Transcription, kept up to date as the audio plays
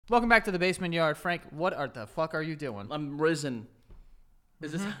Welcome back to the basement yard, Frank. What the fuck are you doing? I'm risen.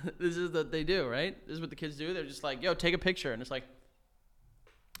 This is what they do, right? This is what the kids do. They're just like, yo, take a picture, and it's like,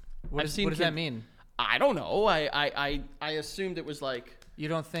 What does that mean? I don't know. I assumed it was like, You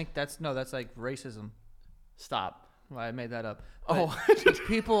don't think that's like racism? stop. Well, I made that up. Oh,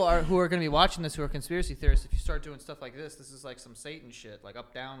 People who are going to be watching this who are conspiracy theorists. If you start doing stuff like this is like some Satan shit, like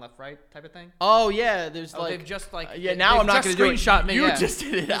up, down, left, right type of thing. oh yeah. There's They've just like now I'm not going to do it. Screenshot me. You yeah. just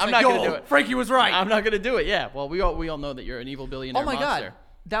did it. It's I'm like, not going to do it. Frankie was right. I'm not going to do it. Yeah. Well, we all know that you're an evil billionaire. Oh my monster. god,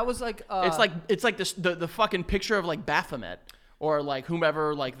 that was like. It's like this the fucking picture of like Baphomet or like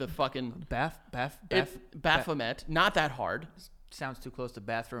whomever like the fucking Baphomet. Not that hard. Sounds too close to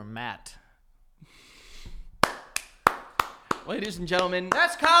bathroom mat. Ladies and gentlemen,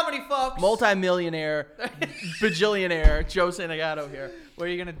 That's comedy, folks. multi-millionaire, bajillionaire, Joe Santagato here. What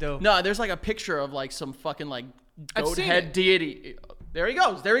are you gonna do? No, there's like a picture of like some fucking like I've goat seen head it. deity. There he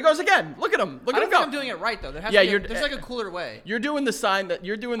goes. There he goes again. Look at him. Look I at don't him think go. I'm doing it right though. There's like a cooler way. You're doing the sign that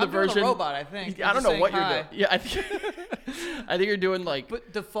you're doing the I'm doing version. a robot, I think. I don't I'm know just what saying you're hi. doing. Yeah, I think you're doing like.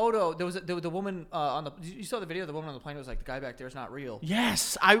 But the photo, there was the woman on the. You saw the video. The woman on the plane was like, the guy back there is not real.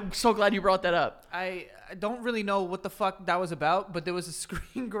 Yes, I'm so glad you brought that up. I don't really know what the fuck that was about, but there was a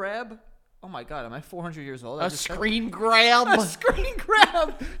screen grab. Oh my god, am I 400 years old? A screen grab. A screen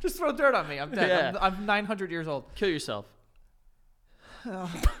grab. Just throw dirt on me. I'm dead. Yeah. I'm 900 years old. Kill yourself.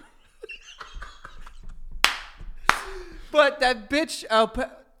 But that bitch,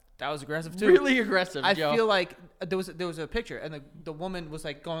 that was aggressive too. Really aggressive, I Joe. feel like there was a picture, and the woman was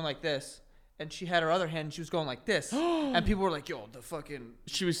like going like this, and she had her other hand, and she was going like this, and people were like, "Yo, the fucking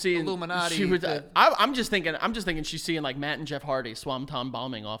She was seeing Illuminati." She was. I'm just thinking she's seeing like Matt and Jeff Hardy swanton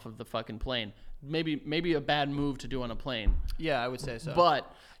bombing off of the fucking plane. Maybe a bad move to do on a plane. Yeah, I would say so.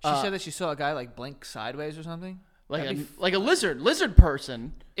 But she said that she saw a guy like blink sideways or something. like a lizard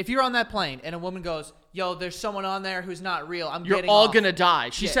person. If you're on that plane and a woman goes, "Yo, there's someone on there who's not real. You're getting all off." gonna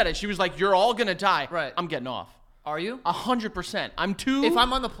die. She Yeah. said it. She was like, "You're all gonna die." Right. I'm getting off. Are you? 100%. I'm too. If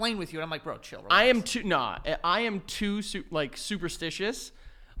I'm on the plane with you and I'm like, "Bro, chill." Relax. I am too. Nah. I am too superstitious.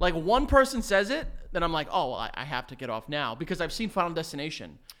 Like one person says it, then I'm like, oh, well, I have to get off now because I've seen Final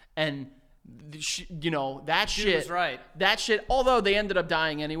Destination, and that Dude shit was right. That shit. Although they ended up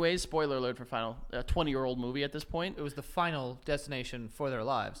dying anyways. Spoiler alert for Final. 20-year-old movie at this point. It was the final destination for their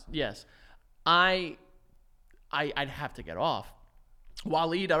lives. Yes, I'd have to get off.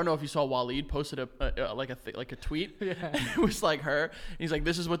 Waleed, I don't know if you saw Waleed posted a tweet. Yeah. It was like her. And he's like,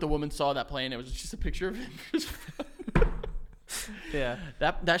 "This is what the woman saw that plane." It was just a picture of him. Yeah.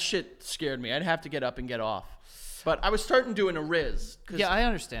 That shit scared me. I'd have to get up and get off. But I was starting doing a riz. Yeah, I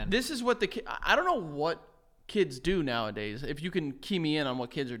understand. This is what I don't know what kids do nowadays. If you can key me in on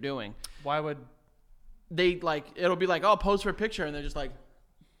what kids are doing. Why would they like? It'll be like, "Oh, pose for a picture," and they're just like,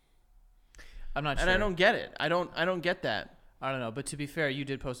 I'm not sure. and I don't get it. I don't get that. I don't know, but to be fair, you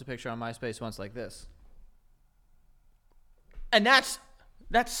did post a picture on MySpace once like this. And that's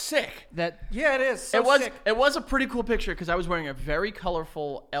sick. Yeah, it is. It was a pretty cool picture because I was wearing a very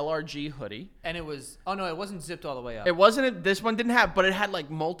colorful LRG hoodie. And it was. Oh no, it wasn't zipped all the way up. It wasn't. This one didn't have, but it had like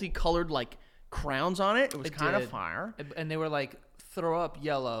multicolored like crowns on it. It was kind of fire. And they were like throw up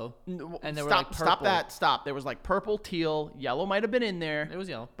yellow. And they were Stop! like purple. Stop! There was like purple, teal, yellow might have been in there. It was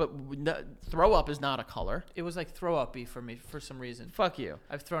yellow, but throw up is not a color. It was like throw up-y for me for some reason. Fuck you.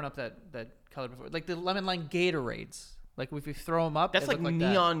 I've thrown up that color before, like the lemon lime Gatorades. Like if you throw them up, That's like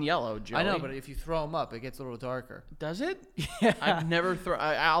neon yellow, Joey. I know, but if you throw them up, it gets a little darker. Does it? Yeah. I've never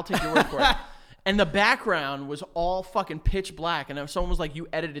I'll take your word for it. And the background was all fucking pitch black. And if someone was like, "You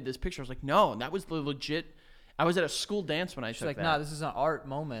edited this picture," I was like, "No, that was the legit." I was at a school dance when I took like, that. "Nah, this is an art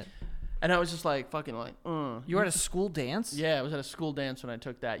moment." And I was just like, fucking like, You were at a school dance? Yeah, I was at a school dance when I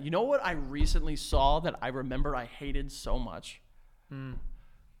took that. You know what I recently saw that I remember I hated so much?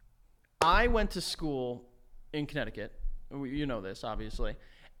 I went to school in Connecticut. You know this, obviously.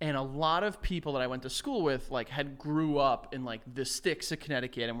 And a lot of people that I went to school with, like, had grew up in, like, the sticks of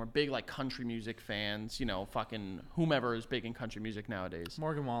Connecticut and were big, like, country music fans. You know, fucking whomever is big in country music nowadays.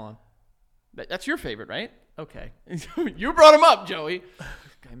 Morgan Wallen. That's your favorite, right? Okay. You brought him up, Joey.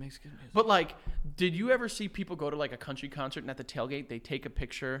 Guy makes good music. But, like, did you ever see people go to, like, a country concert and at the tailgate they take a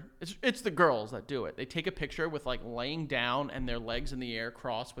picture? It's the girls that do it. They take a picture with, like, laying down and their legs in the air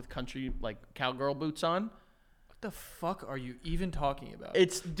crossed with country, like, cowgirl boots on. What the fuck are you even talking about?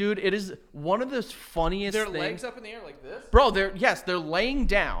 Dude, it is one of the funniest things. Their legs up in the air like this? Bro, they're laying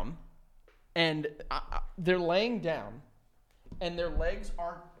down. And they're laying down. And their legs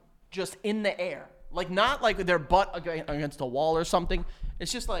are just in the air. Like, not like their butt against a wall or something.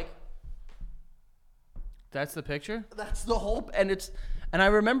 It's just like... That's the picture? That's the whole... And it's... And I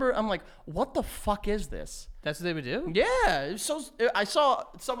remember, I'm like, what the fuck is this? That's what they would do? Yeah. It was so, I saw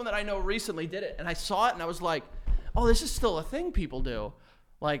someone that I know recently did it, and I saw it, and I was like, oh, this is still a thing people do,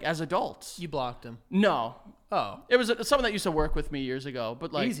 like, as adults. You blocked him. No. Oh. It was someone that used to work with me years ago,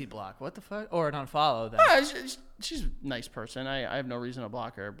 but like. Easy block. What the fuck? Or an unfollow then. She's a nice person. I have no reason to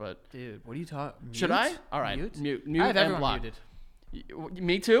block her, but. Dude, what are you talking? Should I? All right. Mute I have and everyone block. muted.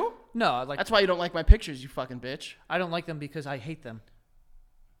 Me too? No, That's why you don't like my pictures, you fucking bitch. I don't like them because I hate them.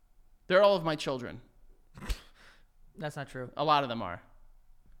 They're all of my children. That's not true. A lot of them are.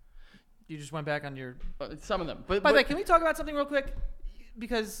 You just went back on your. Some of them. But By the way, can we talk about something real quick?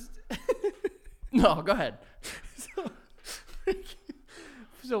 Because. No, go ahead.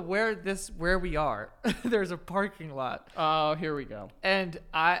 So where we are, there's a parking lot. Oh, here we go. And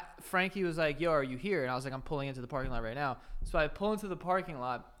Frankie was like, "Yo, are you here?" And I was like, "I'm pulling into the parking lot right now." So I pull into the parking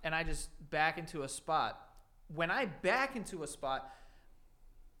lot and I just back into a spot. When I back into a spot,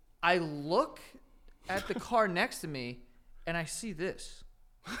 I look at the car next to me and I see this.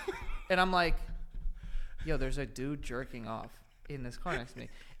 And I'm like, "Yo, there's a dude jerking off in this car next to me."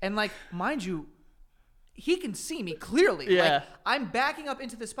 And like, mind you, he can see me clearly. Yeah. Like, I'm backing up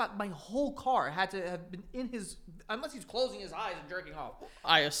into the spot. My whole car had to have been in his, unless he's closing his eyes and jerking off.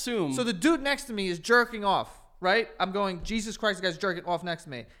 I assume. So the dude next to me is jerking off, right? I'm going, Jesus Christ, the guy's jerking off next to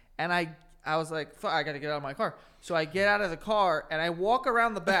me. And I was like, fuck, I got to get out of my car. So I get out of the car and I walk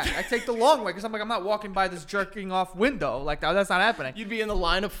around the back. I take the long way because I'm like, I'm not walking by this jerking off window. Like, that's not happening. You'd be in the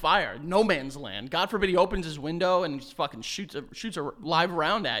line of fire. No man's land. God forbid he opens his window and just fucking shoots a live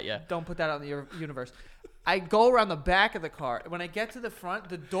round at you. Don't put that out in the universe. I go around the back of the car. When I get to the front,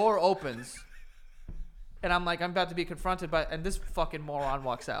 the door opens. And I'm like, I'm about to be confronted by, and this fucking moron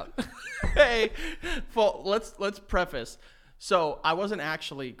walks out. Hey, well, let's preface. So I wasn't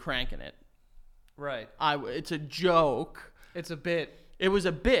actually cranking it. Right. It's a joke. It's a bit. It was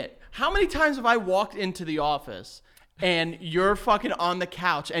a bit. How many times have I walked into the office and you're fucking on the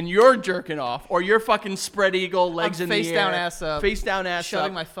couch and you're jerking off, or you're fucking spread eagle, legs in the air, face down, ass up, face down, ass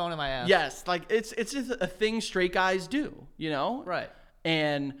shoving up, my phone in my ass. Yes, like it's just a thing straight guys do, you know? Right.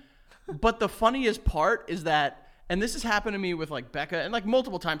 But the funniest part is that, and this has happened to me with like Becca and like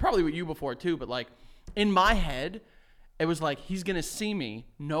multiple times, probably with you before too, but like in my head, it was like, he's gonna see me,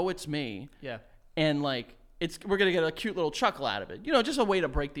 know it's me. Yeah. And like we're gonna get a cute little chuckle out of it, you know, just a way to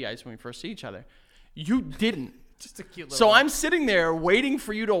break the ice when we first see each other. You didn't. Just a cute little. So I'm sitting there waiting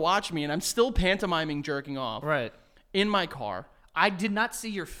for you to watch me, and I'm still pantomiming jerking off. Right. In my car. I did not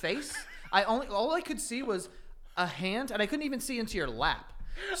see your face. All I could see was a hand, and I couldn't even see into your lap.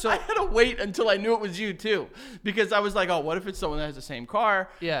 So I had to wait until I knew it was you too, because I was like, oh, what if it's someone that has the same car?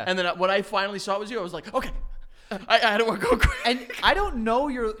 Yeah. And then when I finally saw it was you, I was like, okay. I had to go quick. And I don't know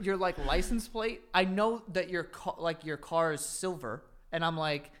your like license plate. I know that your car is silver, and I'm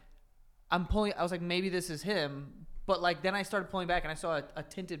like, I was like, maybe this is him. But like, then I started pulling back and I saw a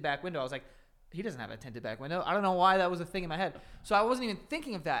tinted back window. I was like, he doesn't have a tinted back window. I don't know why that was a thing in my head. So I wasn't even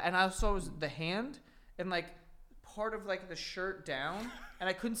thinking of that. And I saw it was the hand and like part of like the shirt down, and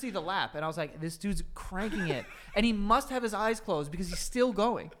I couldn't see the lap. And I was like, this dude's cranking it. And he must have his eyes closed because he's still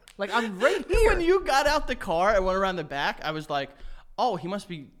going. Like, I'm right here. When you got out the car and went around the back, I was like, oh, he must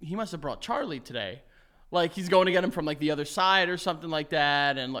have brought Charlie today. Like, he's going to get him from, like, the other side or something like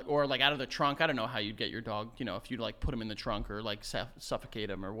that, and like, or, like, out of the trunk. I don't know how you'd get your dog, you know, if you, like, put him in the trunk or, like, suffocate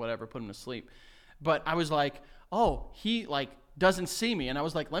him or whatever, put him to sleep. But I was like, oh, he, like, doesn't see me. And I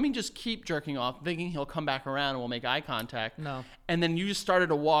was like, let me just keep jerking off, thinking he'll come back around and we'll make eye contact. No. And then you just started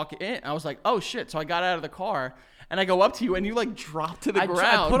to walk in. I was like, oh, shit. So I got out of the car, and I go up to you, and you, like, drop to the ground.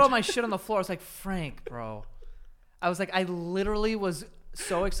 I put all my shit on the floor. I was like, Frank, bro. I was like, I literally was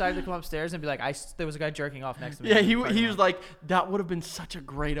so excited to come upstairs and be like, there was a guy jerking off next to me. Yeah, he was like, that would have been such a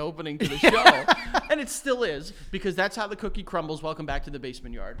great opening to the show. And it still is, because that's how the cookie crumbles. Welcome back to the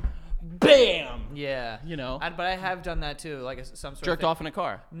basement yard. Bam! Yeah. You know? But I have done that too, like some sort Jerked of off in a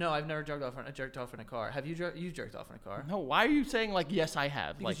car. No, I've never jerked off in a car. Have you jerked off in a car? No, why are you saying like, yes, I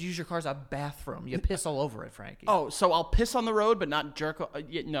have? Because like, you use your car as a bathroom. You piss all over it, Frankie. Oh, so I'll piss on the road, but not jerk.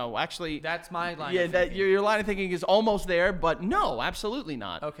 No, actually. That's my line of thinking. Your line of thinking is almost there, but no, absolutely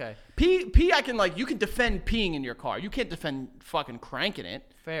not. Okay. Pee, I can like, you can defend peeing in your car. You can't defend fucking cranking it.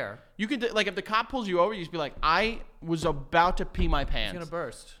 Fair. You could, like, if the cop pulls you over, you just be like, I was about to pee my pants. It's going to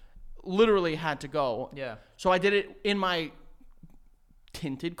burst. Literally had to go. Yeah. So I did it in my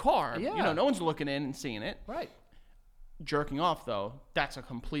tinted car. Yeah. You know, no one's looking in and seeing it. Right. Jerking off, though, that's a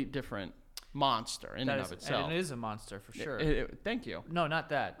complete different monster in and of itself. And it is a monster for sure. Thank you. No, not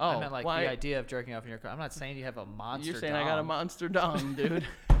that. Oh, I meant like the idea of jerking off in your car. I'm not saying you have a monster You're saying dong. I got a monster dong, dude.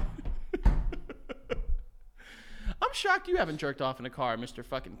 I'm I'm shocked you haven't jerked off in a car, Mr.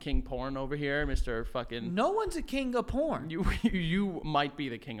 fucking King Porn over here, Mr. fucking. No one's a king of porn. You might be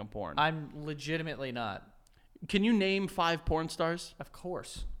the king of porn. I'm legitimately not. Can you name 5 porn stars? Of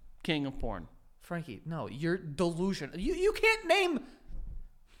course. King of porn. Frankie, no, you're delusional. You can't name.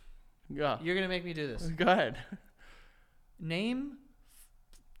 Yeah. You're gonna make me do this. Go ahead. Name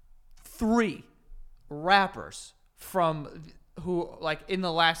 3 rappers from who like in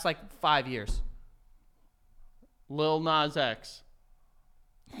the last like 5 years. Lil Nas X.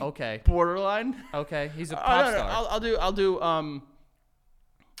 Okay. Borderline. Okay, he's a pop No, star. I'll do.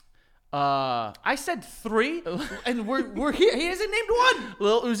 I said 3, and we're here. He hasn't named one.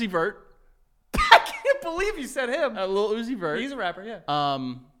 Lil Uzi Vert. I can't believe you said him. Lil Uzi Vert. He's a rapper, yeah.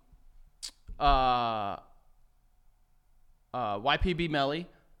 YPB Melly.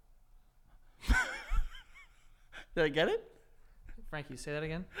 Did I get it? Frankie, say that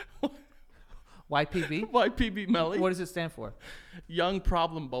again. YPB? YPB Melly. What does it stand for? Young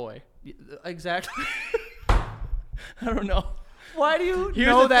Problem Boy. Exactly. I don't know. Why do you Here's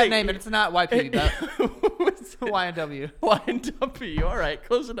know the that thing. name? And it's not YPB. What's it? YNW. YNW. All right,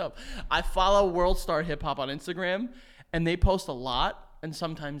 close it up. I follow World Star Hip Hop on Instagram, and they post a lot, and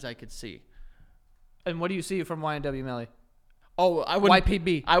sometimes I could see. And what do you see from YNW Melly? Oh, I wouldn't.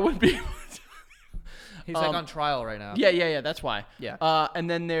 YPB. I wouldn't be able to. He's like on trial right now. Yeah. That's why. Yeah. And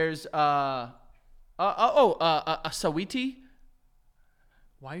then there's a Sawiti.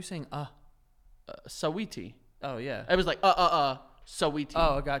 Why are you saying Sawiti. Oh, yeah. It was like Sawiti.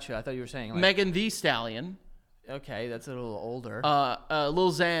 Oh, I got you. I thought you were saying like... Megan Thee Stallion. Okay, that's a little older.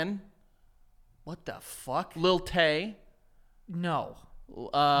 Lil Xan. What the fuck? Lil Tay. No.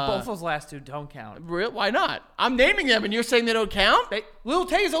 Both those last two don't count. Why not? I'm naming them, and you're saying they don't count? Lil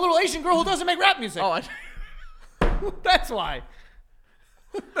Tay is a little Asian girl who doesn't make rap music. Oh, That's why.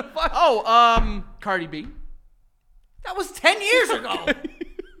 The fuck? Oh, Cardi B. That was 10 years ago.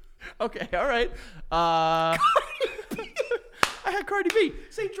 Okay, all right. I had Cardi B.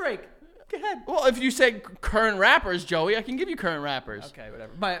 Say Drake. Go ahead. Well, if you say current rappers, Joey, I can give you current rappers. Okay,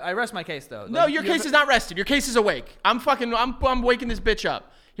 whatever. I rest my case though. No, your case is not rested. Your case is awake. I'm waking this bitch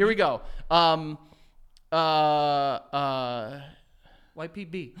up. Here we go. YPB.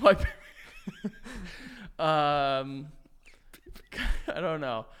 I don't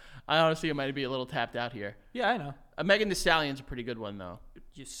know. I honestly might be a little tapped out here. Yeah, I know. Megan Thee Stallion's a pretty good one though.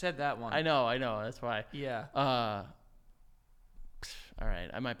 You said that one. I know. That's why. Yeah. All right.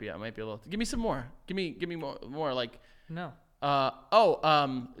 I might be a little. Give me some more. Give me more like. No.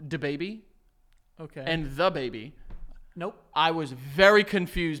 DaBaby. Okay. And The Baby. Nope. I was very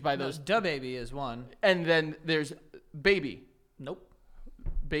confused by those. DaBaby is one. And then there's Baby. Nope.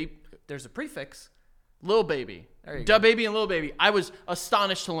 Babe. There's a prefix. Lil Baby. There you go. DaBaby and Lil Baby. I was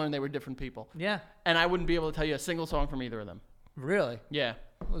astonished to learn they were different people. Yeah. And I wouldn't be able to tell you a single song from either of them. Really? Yeah.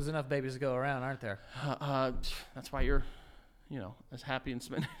 Well, there's enough babies to go around, aren't there? That's why you're, as happy and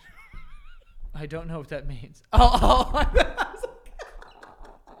smitten. I don't know what that means. Oh.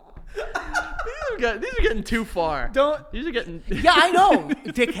 These are getting too far. These are getting. Yeah, I know,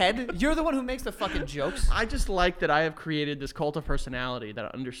 dickhead. You're the one who makes the fucking jokes. I just like that I have created this cult of personality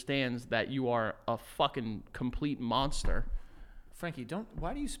that understands that you are a fucking complete monster. Frankie,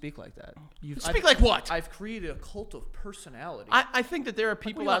 why do you speak like that? Speak like what? I've created a cult of personality. I think that there are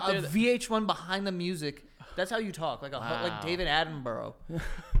people out there. VH1 behind the music. That's how you talk, like David Attenborough.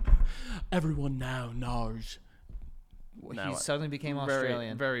 Everyone now knows. He suddenly became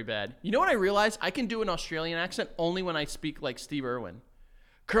Australian. Very bad. You know what I realized? I can do an Australian accent only when I speak like Steve Irwin.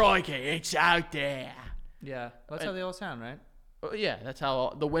 Crikey, it's out there. Yeah, that's how they all sound, right? Yeah, that's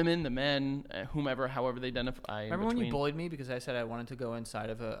how the women, the men, whomever, however they identify. Remember when you bullied me because I said I wanted to go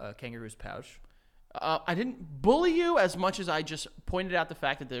inside of a kangaroo's pouch? I didn't bully you as much as I just pointed out the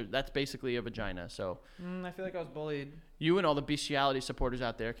fact that that's basically a vagina. So I feel like I was bullied. You and all the bestiality supporters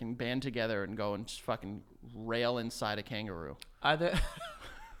out there can band together and go and just fucking rail inside a kangaroo. Are there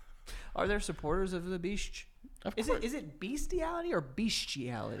supporters of the beast? Is it bestiality or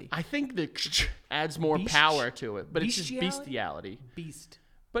bestiality? I think the adds more power to it, but it's just bestiality. Beast.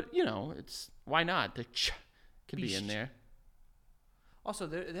 But it's why not? The could be in there. Also,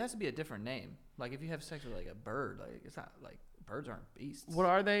 there has to be a different name. Like if you have sex with like a bird, like it's not like birds aren't beasts. What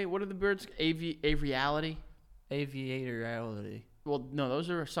are they? What are the birds? Aviality. Aviatorality. Well, no,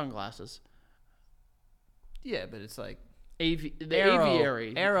 those are sunglasses. Yeah, but it's like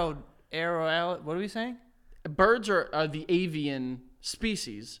aviary. Arrow. What are we saying? Birds are the avian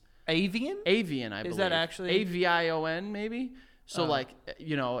species. Avian? Avian, I believe. Is that actually AVION maybe? So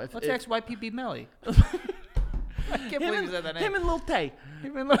if let's ask YPB Melly. I can't believe you said that name. Him and Lil Tay.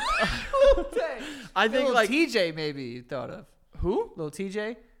 Him and Lil Tay. I think Lil like TJ maybe you thought of. who? Lil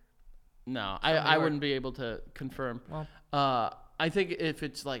TJ? No, New I York. wouldn't be able to confirm. Well, I think if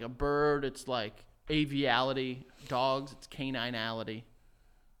it's like a bird, it's like aviality. Dogs, it's caninality.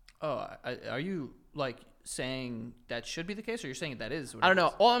 oh, are you like saying that should be the case, or you're saying that is? What I it don't know.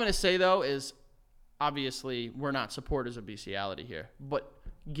 is? All I'm going to say, though, is obviously we're not supporters of bestiality here. But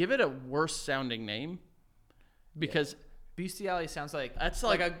give it a worse-sounding name because Bestiality sounds like that's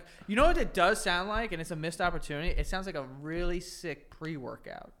like like a. You know what it does sound like, and it's a missed opportunity. It sounds like a really sick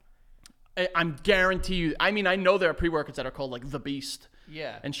pre-workout. I'm guarantee you. I mean, I know there are pre-workouts that are called like the Beast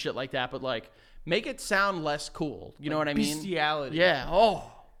Yeah, and shit like that, but like make it sound less cool. You know what I mean? Bestiality. Yeah. Oh,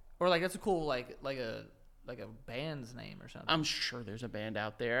 Or like that's a cool like a band's name or something. I'm sure there's a band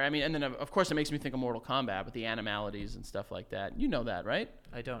out there. I mean, and then of course it makes me think of Mortal Kombat with the animalities and stuff like that. You know that, right?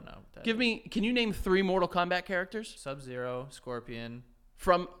 I don't know. Can you name 3 Mortal Kombat characters Sub-Zero, Scorpion.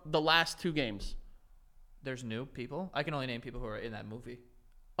 from the last 2 games? There's new people. I can only name people who are in that movie.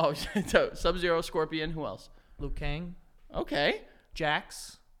 Oh, so Sub-Zero, Scorpion, who else? Liu Kang, Okay.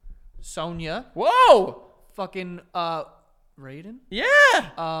 Jax, Sonya, Whoa! fucking Raiden. Yeah!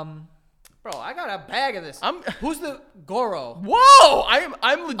 Bro, I got a bag of this. Who's the Goro? Whoa!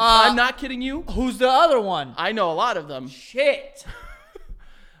 I'm not kidding you. Who's the other one? I know a lot of them. Shit.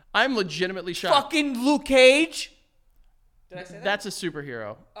 I'm legitimately shocked. Fucking Luke Cage. Did I say that? That's a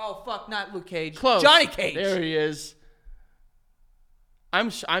superhero. Oh fuck, not Luke Cage. Close. Johnny Cage. There he is.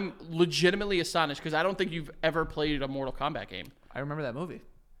 I'm legitimately astonished because I don't think you've ever played a Mortal Kombat game. I remember that movie.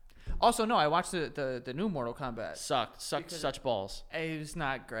 Also, no, I watched the new Mortal Kombat. Sucked such balls. It was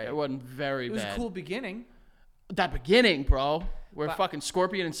not great. It wasn't very bad. It was a cool beginning. That beginning, bro, where But- fucking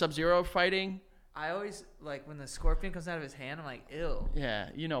Scorpion and Sub-Zero fighting. I always like when the scorpion comes out of his hand. I'm like, ew. Yeah,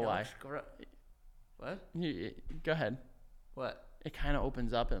 you know why. What? Go ahead. What? It kind of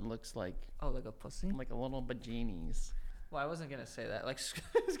opens up and looks like Oh, like a pussy? a little vaginis. Well, I wasn't gonna say that. Like,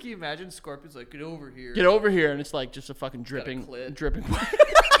 can you imagine Scorpion's like, get over here? Get over here, and it's like just a fucking dripping.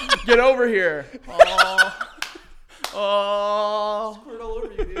 clit. Get over here. Oh. Squirt all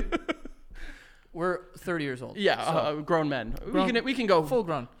over you, dude. We're 30 years old. Yeah, so grown men. grown- We can go full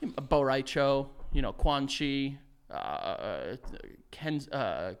grown. Bo Raicho, Quan Chi,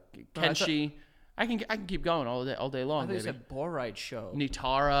 Kenshi. I can keep going all day I long, thought you baby. said Borite show.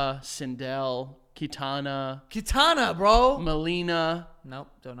 Nitara, Sindel, Kitana, Kitana, bro. Melina, Nope,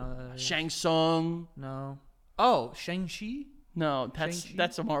 don't know that. Shang Tsung. No. Oh, Shang-Chi? No, Shang-Chi?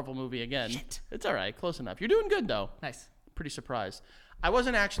 that's a Marvel movie again. Shit. It's all right, close enough. You're doing good though. Nice. Pretty surprised. I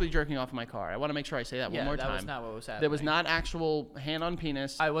wasn't actually jerking off in my car. I want to make sure I say that one more time. That was not what was happening. There was not actual hand on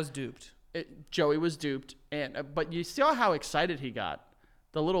penis. I was duped. Joey was duped, but you saw how excited he got.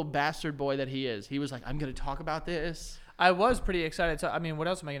 The little bastard boy that he is. He was like, "I'm going to talk about this." I was pretty excited. So, I mean, what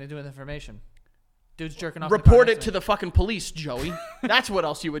else am I going to do with information? Dude's jerking off. Report it to the fucking police, Joey. That's what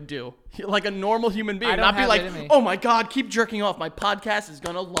else you would do. Like a normal human being. I don't Not be have like, it in me. "Oh my God, keep jerking off. My podcast is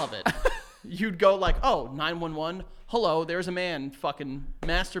going to love it." You'd go like, "Oh, 911. Hello, there's a man fucking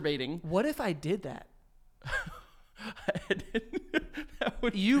masturbating." What if I did that? That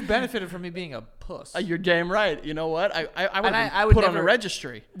would- You benefited from me being a puss. You're damn right. You know what? I would I would put on a never-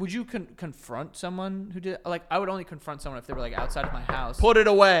 registry. Would you confront someone who did? Like, I would only confront someone if they were like outside of my house. Put it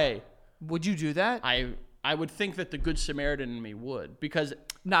away. Would you do that? I would think that the good Samaritan in me would, because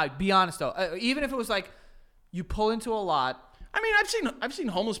Nah, be honest though. Even if it was like you pull into a lot, I mean I've seen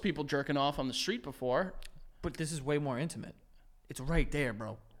homeless people jerking off on the street before. but this is way more intimate. It's right there,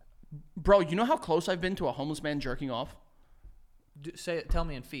 bro. Bro, you know how close I've been to a homeless man jerking off? Tell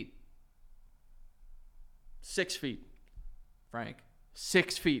me in feet, 6 feet. Frank.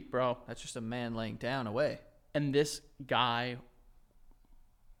 6 feet, bro. That's just a man laying down away. And this guy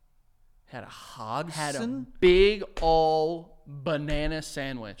Had a Hodgson? had a big ol' banana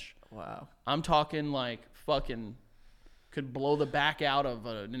sandwich. Wow. I'm talking like fucking could blow the back out of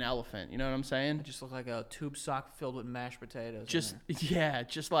an elephant. You know what I'm saying? It just looked like a tube sock filled with mashed potatoes. Just in there.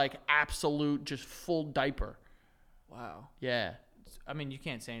 just like absolute, just full diaper. Wow. Yeah. I mean, you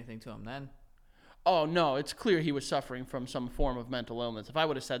can't say anything to him then. Oh no, it's clear he was suffering from some form of mental illness. If I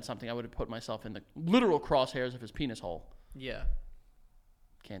would have said something, I would have put myself in the literal crosshairs of his penis hole. Yeah.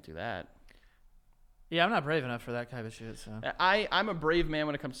 Can't do that. Yeah, I'm not brave enough for that kind of shit. So I'm a brave man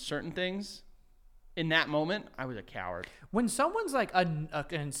when it comes to certain things. In that moment, I was a coward. when someone's like an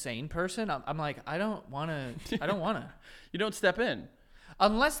insane person, I'm like, I don't want to. I don't want to. You don't step in.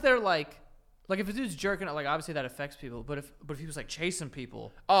 Unless they're like if a dude's jerking, like obviously that affects people. But if he was like chasing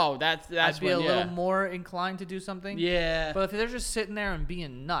people, Oh, that's I'd be when, a little yeah. more inclined to do something. Yeah. But if they're just sitting there and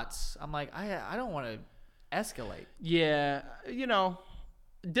being nuts, I'm like, I don't want to. Escalate. Yeah,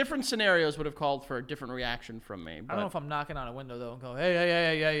 different scenarios would have called for a different reaction from me. But, I don't know if I'm knocking on a window though and go,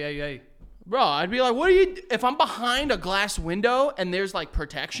 hey. bro, I'd be like, what are you? If I'm behind a glass window and there's like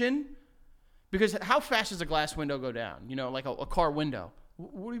protection, because how fast does a glass window go down? Like a car window.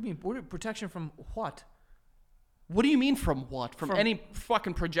 What do you mean? Protection from what? What do you mean from what? From any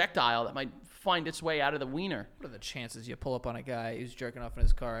fucking projectile that might find its way out of the wiener. What are the chances you pull up on a guy who's jerking off in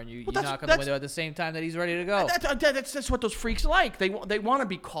his car and you knock on the that's window at the same time that he's ready to go? That's what those freaks like. They want to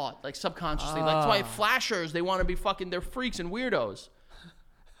be caught, like subconsciously. That's why flashers, they want to be fucking, they're freaks and weirdos.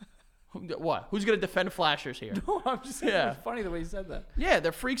 What? Who's going to defend flashers here? No, I'm just saying it's funny the way you said that. Yeah,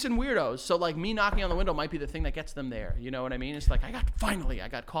 they're freaks and weirdos. So like me knocking on the window might be the thing that gets them there. You know what I mean? It's like, I got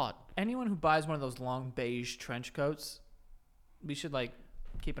caught. Anyone who buys one of those long beige trench coats, we should like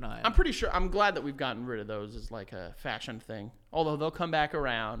keep an eye on. I'm pretty sure, I'm glad that we've gotten rid of those as like a fashion thing. Although they'll come back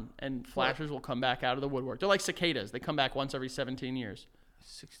around and flashers will come back out of the woodwork. They're like cicadas. They come back once every 17 years.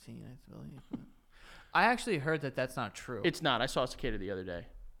 16, I believe. I actually heard that that's not true. It's not. I saw a cicada the other day.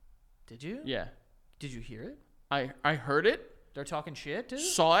 Did you? Yeah. Did you hear it? I heard it. They're talking shit, dude?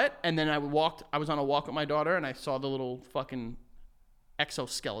 Saw it, and then I was on a walk with my daughter, and I saw the little fucking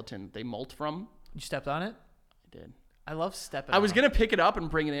exoskeleton they molt from. You stepped on it? I did. I love stepping I on was it. going to pick it up and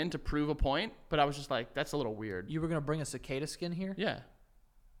bring it in to prove a point, but I was just like, that's a little weird. You were going to bring a cicada skin here? Yeah.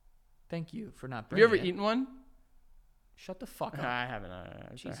 Thank you for not Have bringing you it. ever eaten one? Shut the fuck up. I haven't.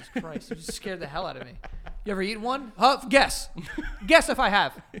 Jesus Christ. You just scared the hell out of me. You ever eaten one? Huh? Guess. Guess if I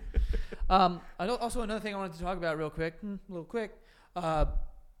have. Also, another thing I wanted to talk about real quick. A little quick. The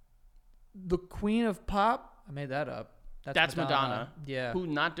Queen of Pop. I made that up. That's Madonna. Yeah. Who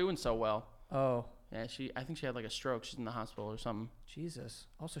not doing so well. Oh. Yeah, I think she had like a stroke. She's in the hospital or something. Jesus.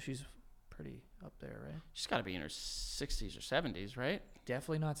 Also, she's pretty up there, right? She's got to be in her 60s or 70s, right?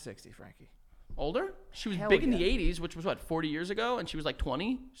 Definitely not 60, Frankie. Older? She was Hell big in yeah. the 80s, which was 40 years ago, and she was like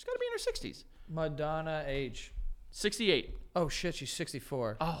 20. She's got to be in her 60s. Madonna age. 68. Oh, shit. She's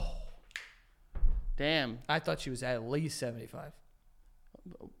 64. Oh. Damn. I thought she was at least 75.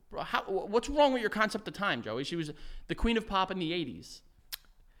 What's wrong with your concept of time, Joey? She was the Queen of Pop in the 80s.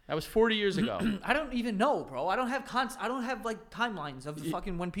 That was 40 years ago. I don't even know, bro. I don't have like timelines of the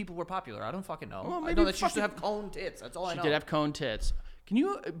fucking when people were popular. I don't fucking know. Well, I know that she used to have cone tits. That's all I know. She did have cone tits. Can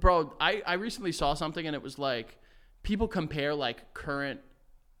you, bro? I recently saw something and it was like people compare like current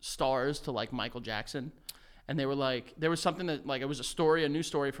stars to like Michael Jackson, and they were like, there was something that like it was a new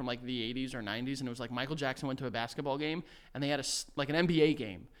story from like the 80s or 90s, and it was like Michael Jackson went to a basketball game and they had like an NBA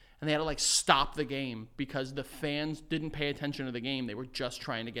game. And they had to like stop the game because the fans didn't pay attention to the game. They were just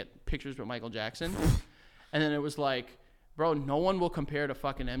trying to get pictures with Michael Jackson. And then it was like, bro, no one will compare to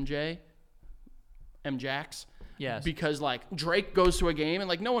fucking M-Jax. Yes. Because like Drake goes to a game and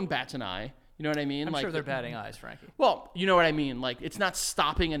like no one bats an eye. You know what I mean? I'm like, sure they're batting eyes, Frankie. Well, you know what I mean? Like it's not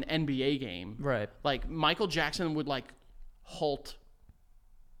stopping an NBA game. Right. Like Michael Jackson would like halt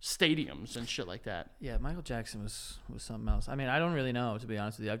stadiums and shit like that. Yeah, Michael Jackson was something else. I mean, I don't really know, to be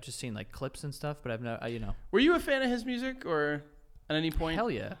honest with you. I've just seen like clips and stuff, but I've never, Were you a fan of his music or at any point? Hell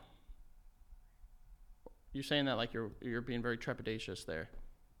yeah. You're saying that like you're being very trepidatious there.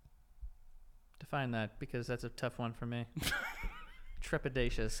 Define that, because that's a tough one for me.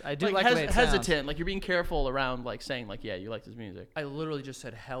 Trepidatious. I do like the way it hesitant, sounds. like you're being careful around like saying like, yeah, you liked his music. I literally just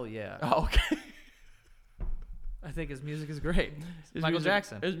said hell yeah. Oh, okay. I think his music is great. Michael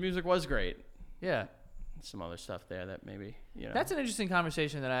Jackson. His music was great. Yeah. Some other stuff there that maybe, That's an interesting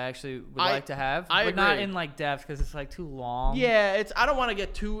conversation that I actually would like to have. I but not agree. in like depth, because it's like too long. Yeah, I don't want to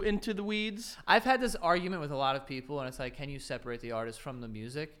get too into the weeds. I've had this argument with a lot of people, and it's like, can you separate the artist from the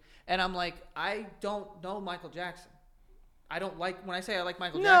music? And I'm like, I don't know Michael Jackson. I don't like, when I say I like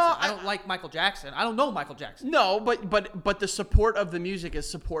Michael Jackson, I don't like Michael Jackson. I don't know Michael Jackson. No, but the support of the music is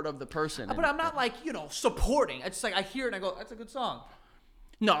support of the person. But I'm not like, supporting. It's just like I hear it and I go, that's a good song.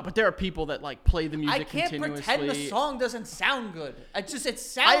 No, but there are people that like play the music continuously. I can't pretend the song doesn't sound good. It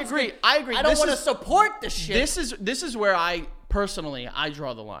sounds I agree. good. I agree. I don't want to support the shit. This is where I personally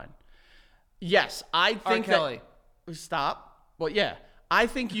draw the line. Yes, I think R. Kelly. Stop. Well, yeah. I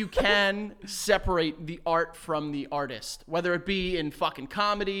think you can separate the art from the artist, whether it be in fucking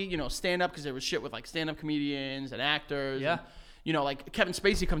comedy, stand up, because there was shit with like stand up comedians and actors. Yeah. And, like Kevin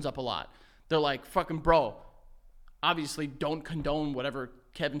Spacey comes up a lot. They're like, fucking bro, obviously don't condone whatever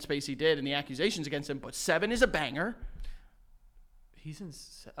Kevin Spacey did and the accusations against him, but Seven is a banger. He's in,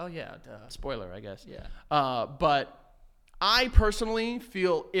 oh yeah. Duh. Spoiler, I guess. Yeah. But I personally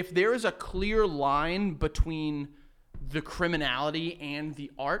feel if there is a clear line between the criminality and the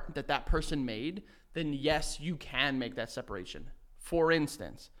art that person made, then yes, you can make that separation. For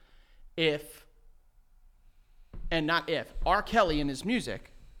instance, if and not if, R. Kelly in his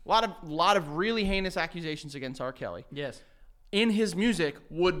music, a lot of really heinous accusations against R. Kelly. Yes. In his music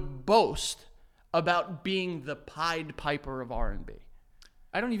would boast about being the Pied Piper of R&B.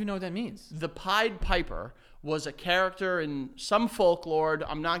 I don't even know what that means. The Pied Piper was a character in some folklore.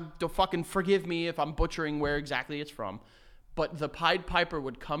 Fucking forgive me if I'm butchering where exactly it's from. But the Pied Piper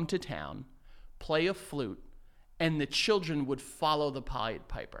would come to town, play a flute, and the children would follow the Pied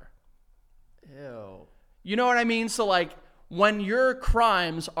Piper. Ew. You know what I mean? So, like, when your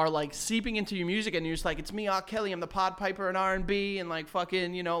crimes are, like, seeping into your music and you're just like, it's me, R. Kelly, I'm the Pied Piper in R&B and, like,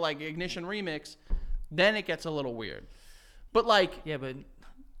 fucking, you know, like, Ignition remix, then it gets a little weird. But, like... Yeah, but...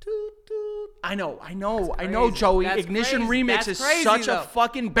 I know, Joey. That's Ignition crazy. remix That's is crazy, such though. a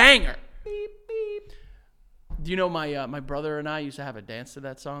fucking banger. Beep, beep. Do you know my brother and I used to have a dance to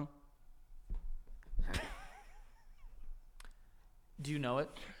that song? Do you know it?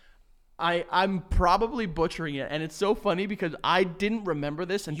 I'm probably butchering it, and it's so funny because I didn't remember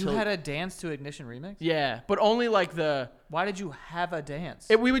this until... You had a dance to Ignition remix? Yeah, but only like the... Why did you have a dance?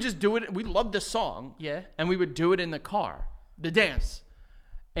 We would just do it. We loved the song. Yeah. And we would do it in the car. The dance.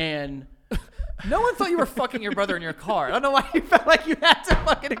 And... No one thought you were fucking your brother in your car. I don't know why you felt like you had to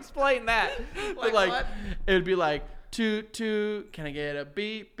fucking explain that. But like what? it would be like, toot, toot, can I get a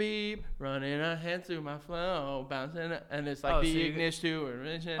beep, beep, running a hand through my flow, bouncing, and it's like the ignition to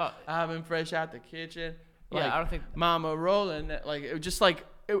ignition. I've been fresh out the kitchen. Like, Yeah, I don't think... Mama rolling, like, it was just like,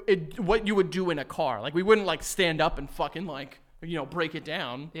 what you would do in a car. Like, we wouldn't, like, stand up and fucking, like, you know, break it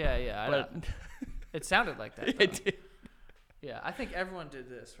down. Yeah, But it sounded like that, though. it did. Yeah, I think everyone did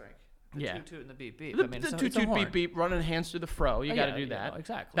this, Frank. The Yeah. toot toot and the beep beep. The, I mean, the it's toot, a toot, horn. beep, beep, running hands through the fro. You got to do yeah, that. no,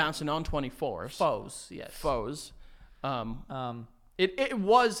 exactly. Bouncing on 24s. Foes, yes. Foes. It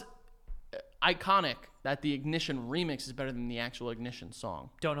was iconic that the Ignition remix is better than the actual Ignition song.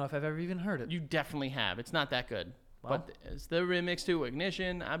 Don't know if I've ever even heard it. You definitely have. It's not that good. Well. But it's the remix to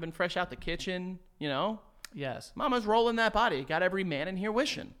Ignition. I've been fresh out the kitchen, you know? Yes. Mama's rolling that body. Got every man in here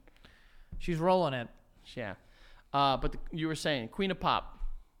wishing. She's rolling it. Yeah. But you were saying, Queen of Pop.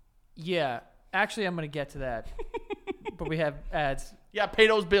 Yeah. Actually, I'm going to get to that. But we have ads. Yeah, pay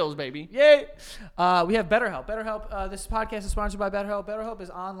those bills, baby. Yay! We have BetterHelp. BetterHelp, this podcast is sponsored by BetterHelp. BetterHelp is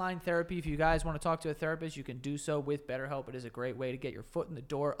online therapy. If you guys want to talk to a therapist, you can do so with BetterHelp. It is a great way to get your foot in the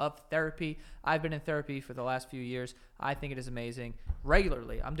door of therapy. I've been in therapy for the last few years. I think it is amazing.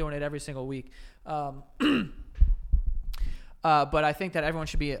 Regularly. I'm doing it every single week. But I think that everyone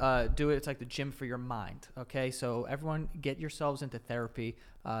should be do it. It's like the gym for your mind. Okay, so everyone get yourselves into therapy.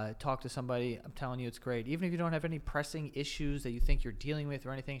 Talk to somebody. I'm telling you, it's great. Even if you don't have any pressing issues that you think you're dealing with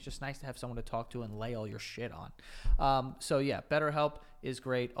or anything, it's just nice to have someone to talk to and lay all your shit on. So yeah, BetterHelp is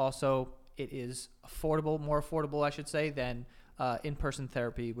great. Also, it is affordable, more affordable, I should say, than in-person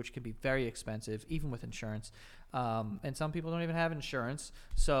therapy, which can be very expensive, even with insurance. And some people don't even have insurance,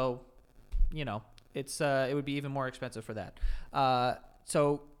 so you know. It would be even more expensive for that.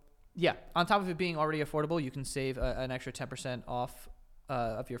 So, yeah, on top of it being already affordable, you can save an extra 10% off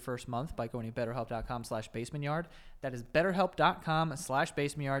of your first month by going to betterhelp.com/basementyard. That is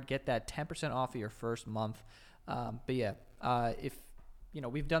betterhelp.com/basementyard. Get that 10% off of your first month. But yeah, if you know,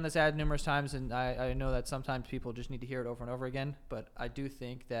 we've done this ad numerous times, and I know that sometimes people just need to hear it over and over again. But I do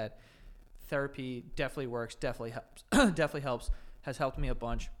think that therapy definitely works, definitely helps, definitely helps. Has helped me a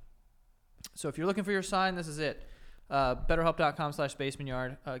bunch. So if you're looking for your sign, this is it.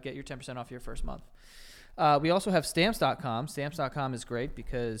 Betterhelp.com/basementyard. Get your 10% off your first month. We also have Stamps.com. Stamps.com is great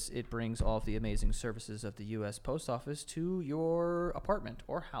because it brings all of the amazing services of the U.S. Post Office to your apartment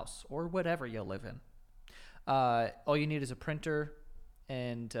or house or whatever you live in. All you need is a printer,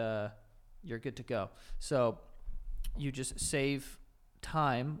 and you're good to go. So you just save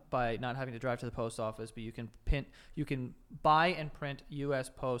time by not having to drive to the post office, but you can buy and print U.S.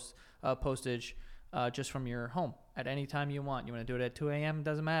 postage just from your home at any time you want. You want to do it at 2 a.m.,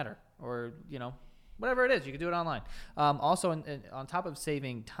 doesn't matter, or you know, whatever it is, you can do it online. Also, on top of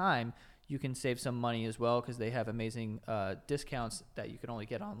saving time, you can save some money as well because they have amazing discounts that you can only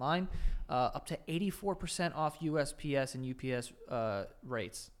get online, up to 84% off USPS and UPS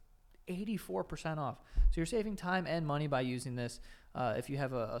rates. 84% off. So you're saving time and money by using this. If you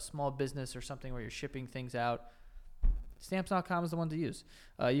have a small business or something where you're shipping things out, Stamps.com is the one to use.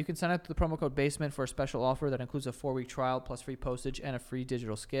 You can sign up to the promo code BASEMENT for a special offer that includes a 4-week trial plus free postage and a free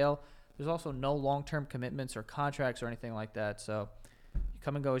digital scale. There's also no long-term commitments or contracts or anything like that, so you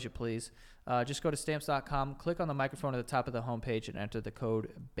come and go as you please. Just go to Stamps.com, click on the microphone at the top of the homepage, and enter the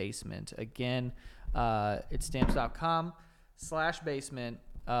code BASEMENT. Again, it's Stamps.com/basement.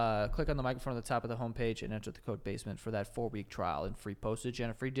 Click on the microphone at the top of the homepage and enter the code BASEMENT for that 4-week trial and free postage and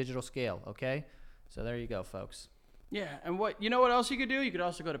a free digital scale, okay? So there you go, folks. Yeah, and what else you could do? You could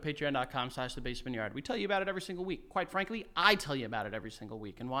also go to patreon.com/thebasementyard. We tell you about it every single week. Quite frankly, I tell you about it every single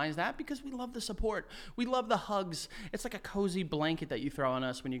week. And why is that? Because we love the support. We love the hugs. It's like a cozy blanket that you throw on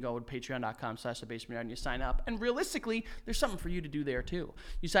us when you go to patreon.com/thebasementyard and you sign up. And realistically, there's something for you to do there too.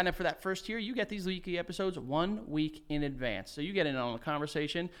 You sign up for that first tier, you get these weekly episodes 1 week in advance. So you get in on the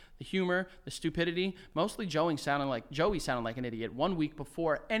conversation, the humor, the stupidity, mostly Joey sounding like an idiot 1 week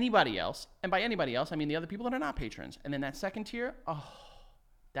before anybody else. And by anybody else, I mean the other people that are not patrons. And then that second tier,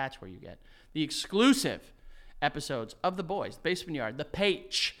 that's where you get the exclusive episodes of The Boys, The Basement Yard, The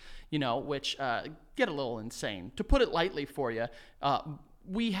Page, which get a little insane. To put it lightly for you,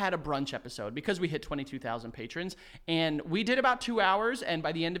 we had a brunch episode because we hit 22,000 patrons, and we did about 2 hours, and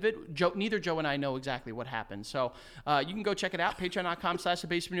by the end of it, neither Joe and I know exactly what happened. So you can go check it out,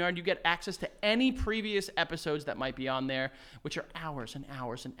 patreon.com/thebasementyard. You get access to any previous episodes that might be on there, which are hours and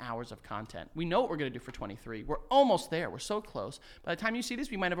hours and hours of content. We know what we're going to do for 23. We're almost there. We're so close. By the time you see this,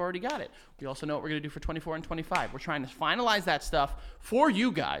 we might have already got it. We also know what we're going to do for 24 and 25. We're trying to finalize that stuff for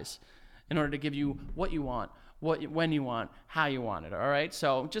you guys in order to give you what you want, when you want, how you want it, all right?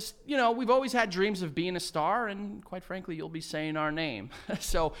 So just, we've always had dreams of being a star, and quite frankly, you'll be saying our name.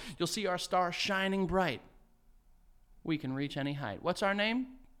 So you'll see our star shining bright. We can reach any height. What's our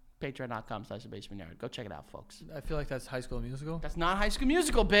name? Patreon.com/thebasementyard. Go check it out, folks. I feel like that's High School Musical. That's not High School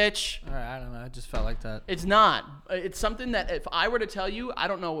Musical, bitch. All right, I don't know. I just felt like that. It's not. It's something that if I were to tell you, I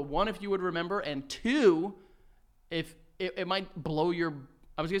don't know, one, if you would remember, and two, if it might blow your...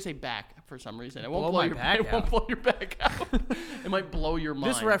 I was going to say back for some reason. It won't blow your back out. It won't blow your back out. It might blow your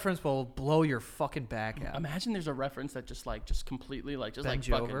mind. This reference will blow your fucking back out. Imagine there's a reference that just completely bends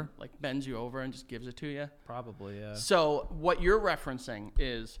you over. Bends you over and just gives it to you. Probably, yeah. So what you're referencing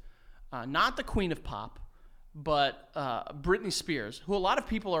is not the Queen of Pop, but Britney Spears, who a lot of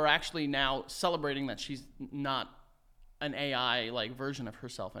people are actually now celebrating that she's not an AI version of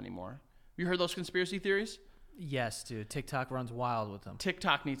herself anymore. You heard those conspiracy theories? Yes, dude. TikTok runs wild with them.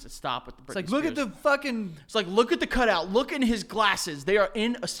 TikTok needs to stop with the Britney Spears. Look at the fucking... It's look at the cutout. Look in his glasses. They are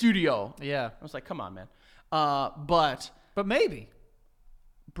in a studio. Yeah. I was like, come on, man. But maybe.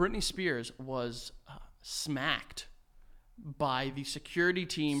 Britney Spears was smacked by the security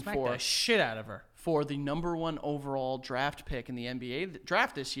team Smacked the shit out of her. For the number 1 overall draft pick in the NBA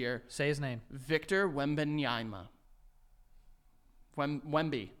draft this year. Say his name. Victor Wembanyama.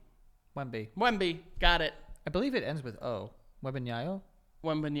 Wemby. Got it. I believe it ends with O. Wembanyama?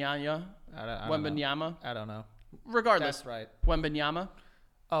 Wembanyama. Wembanyama? I don't know. Regardless. That's right. Wembanyama.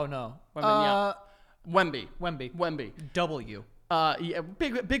 Oh, no. Wemby. W. Yeah,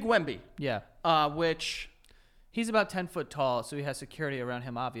 big Wemby. Yeah. Which... He's about 10 foot tall, so he has security around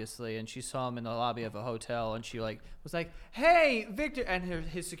him, obviously. And she saw him in the lobby of a hotel, and she was like, "Hey, Victor!" And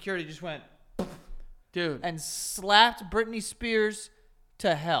his security just went, dude, and slapped Britney Spears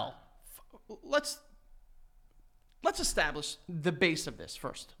to hell. Let's establish the base of this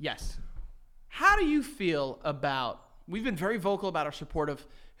first. Yes. How do you feel about? We've been very vocal about our support of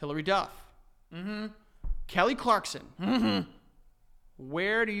Hillary Duff. Mm-hmm. Kelly Clarkson. Mm-hmm.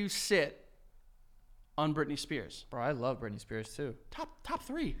 Where do you sit on Britney Spears? Bro, I love Britney Spears too. Top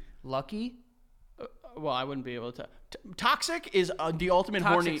 3. Lucky. Well, I wouldn't be able to. Toxic is the ultimate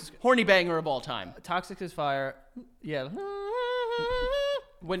horny banger of all time. Toxic is fire. Yeah.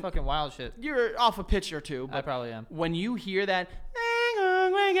 Fucking wild shit. You're off a pitch or two. But I probably am. When you hear that,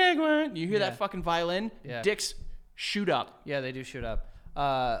 that fucking violin, dicks shoot up. Yeah, they do shoot up.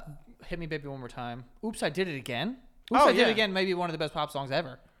 Hit Me Baby One More Time. Oops, I Did It Again. Oops, I Did It Again. Maybe one of the best pop songs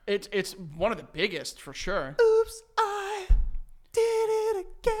ever. It's one of the biggest for sure. Oops, I did it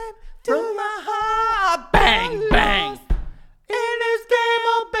again. From my heart, bang, bang. In this game,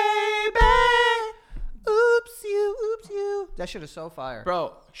 oh baby. Oops, you. That shit is so fire.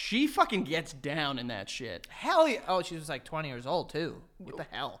 Bro, she fucking gets down in that shit. Hell yeah. Oh, she was 20 years old too. What the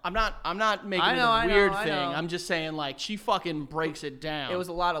hell? I'm not making it a weird thing. I'm just saying she fucking breaks it down. It was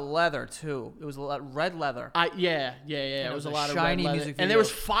a lot of leather too. It was a lot of red leather. Yeah. It was a lot of shiny red leather. music video. And there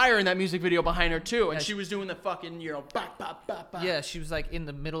was fire in that music video behind her too. And she was doing the fucking, bop, bop, bop, bop. Yeah, she was in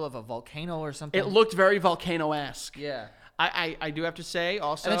the middle of a volcano or something. It looked very volcano-esque. Yeah. I do have to say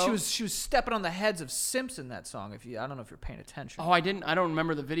also. And then she was stepping on the heads of Simps in that song. I don't know if you're paying attention. Oh, I don't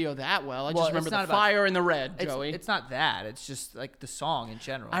remember the video that well. I just remember the fire and the red, Joey. It's not that. It's just the song in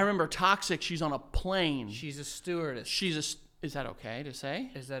general. I remember Toxic. She's on a plane. She's a stewardess. Is that okay to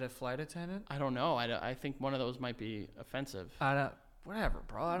say? Is that a flight attendant? I don't know. I think one of those might be offensive. Whatever,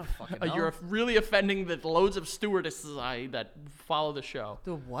 bro. I don't fucking know. You're really offending the loads of stewardesses that follow the show.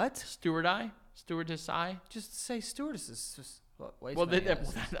 The what? Stewardess I? Just say stewardesses. Just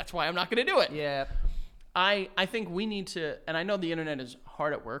that's why I'm not going to do it. Yeah. I think we need to, and I know the internet is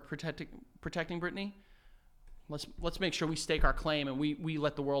hard at work protecting Britney. Let's make sure we stake our claim and we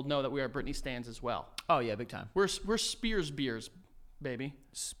let the world know that we are Britney stans as well. Oh yeah, big time. We're Spears beers, baby.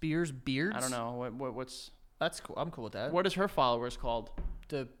 Spears beards. I don't know what's. That's cool. I'm cool with that. What is her followers called?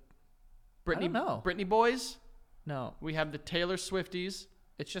 The Britney. I don't know. Britney boys. No, We have the Taylor Swifties.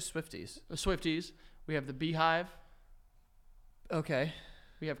 it's just Swifties. The Swifties. We have the Beehive. Okay.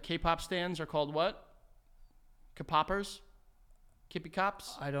 We have K-pop stans are called what? K-poppers? Kippy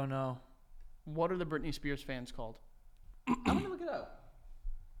cops? I don't know. What are the Britney Spears fans called? I'm gonna look it up.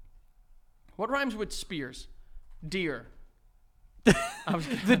 What rhymes with Spears? Deer.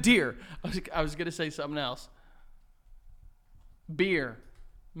 The deer. I was gonna say something else. Beer.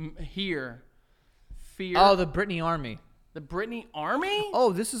 Here. Fear. Oh, the Britney Army. The Britney Army?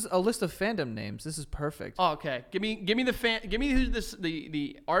 Oh, this is a list of fandom names. This is perfect. Oh, okay. Give me who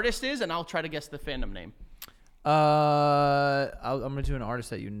the artist is, and I'll try to guess the fandom name. I'm gonna do an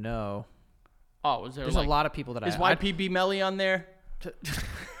artist that you know. Oh, is there? There's a lot of people that is YPB Melly on there?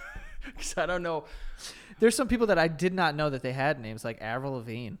 Because I don't know. There's some people that I did not know that they had names, like Avril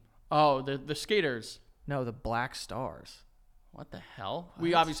Lavigne. Oh, the skaters. No, the Black Stars. What the hell?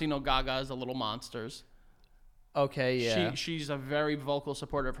 We obviously know Gaga is the Little Monsters. Okay, yeah. She's a very vocal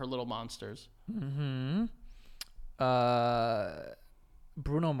supporter of her Little Monsters. Mm-hmm.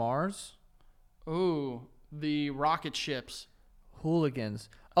 Bruno Mars. Ooh, the rocket ships. Hooligans.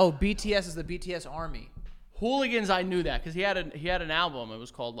 Oh, BTS is the BTS Army. Hooligans, I knew that because he had an album. It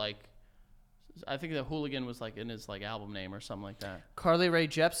was called like, I think the Hooligan was like in his like album name or something like that. Carly Rae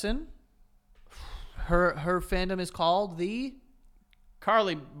Jepsen. Her fandom is called the.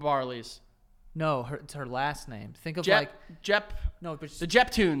 Carly Barley's. No, it's her last name. Think of Jep. No, but The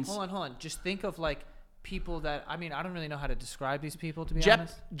Jeptunes. Hold on. Just think of like people that I don't really know how to describe these people, to be Jep,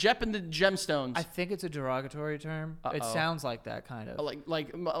 honest. Jep and the Gemstones. I think it's a derogatory term. Uh-oh. It sounds like that kind of.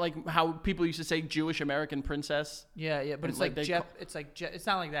 Like how people used to say Jewish American princess. Yeah, but it's like Jep. It's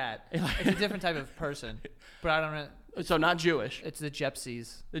not like that. It's a different type of person. But I don't know. So not Jewish. It's the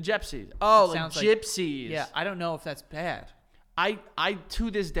Gypsies. The Gypsies. Oh, like sounds like- gypsies. Yeah, I don't know if that's bad. I to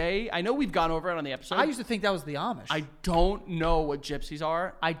this day, I know we've gone over it on the episode. I used to think that was the Amish. I don't know what gypsies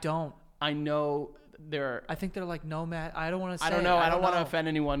are. I don't. I know they're. I think they're like nomad. I don't want to say. I don't know. I don't want to offend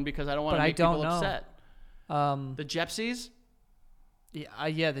anyone because I don't want to make people upset. The Gypsies?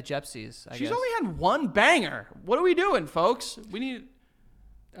 Yeah, the Gypsies. I She's guess. only had one banger. What are we doing, folks? We need.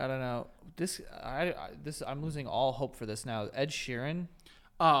 I don't know. I'm losing all hope for this now. Ed Sheeran.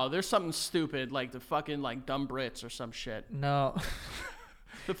 Oh, there's something stupid like the fucking like dumb Brits or some shit. No.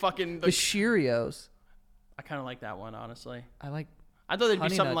 The Cheerios. I kind of like that one, honestly. I thought there'd be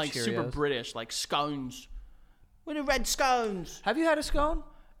Honey something Nut like super Cheerios. British, like scones. What are red scones? Have you had a scone?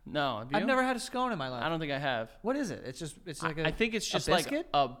 No, have you? I've never had a scone in my life. I don't think I have. What is it? It's like I think it's just a like biscuit?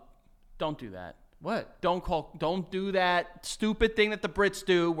 don't do that. What? Don't do that stupid thing that the Brits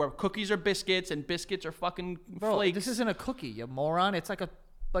do where cookies are biscuits and biscuits are fucking Bro, flakes. this isn't a cookie, you moron. It's like a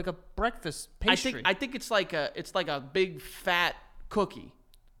breakfast pastry. I think it's like a big fat cookie,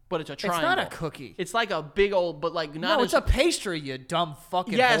 but it's a triangle. It's not a cookie. It's like a big old, but like not. No, it's a pastry, you dumb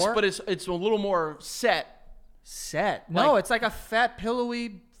fucking yes, whore. but it's a little more set. No, it's like a fat,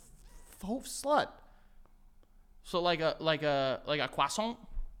 pillowy slut. So like a croissant,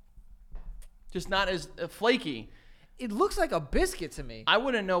 just not as flaky. It looks like a biscuit to me. I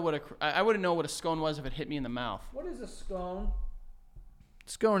wouldn't know what a scone was if it hit me in the mouth. What is a scone?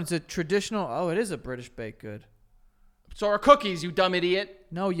 Scone is a traditional. Oh, it is a British baked good. So are cookies, you dumb idiot.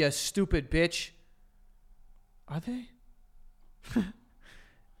 No, you stupid bitch. Are they?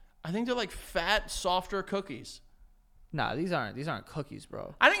 I think they're like fat, softer cookies. Nah, these aren't cookies,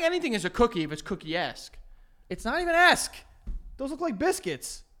 bro. I think anything is a cookie if it's cookie-esque. It's not even esque. Those look like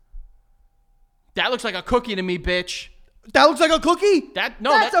biscuits. That looks like a cookie to me, bitch. That looks like a cookie.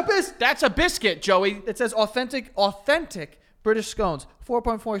 That's a biscuit, Joey. It says authentic British scones.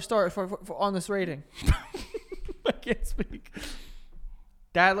 4.4 stars for on this rating. I can't speak.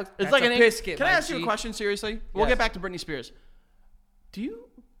 That looks. It's like a biscuit. Can I ask you a question seriously? We'll Yes. get back to Britney Spears. Do you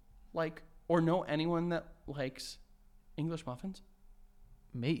like or know anyone that likes English muffins?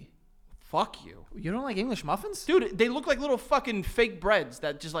 Me. Fuck you. You don't like English muffins? Dude, they look like little fucking fake breads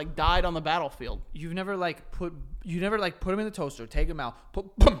that just like died on the battlefield. You've never put them in the toaster, take them out, put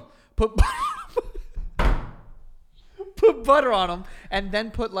butter on them, and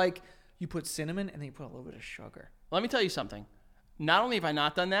then you put cinnamon and then you put a little bit of sugar. Let me tell you something. Not only have I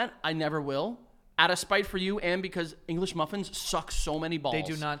not done that, I never will. Out of spite for you and because English muffins suck so many balls. They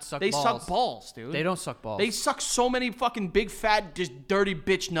do not suck balls. They balls. suck balls, dude. They don't suck balls. They suck so many fucking big fat just dirty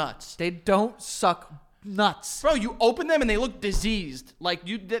bitch nuts. They don't suck nuts. Bro, you open them and they look diseased. Like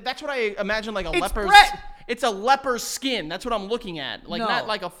that's what I imagine like a leper's. bread. It's a leper's skin. That's what I'm looking at. Like No. not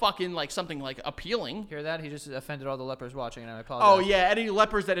like a fucking like something like appealing. Hear that? He just offended all the lepers watching, and I apologize. Oh yeah, any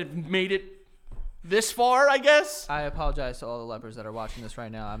lepers that have made it this far, I guess. I apologize to all the lepers that are watching this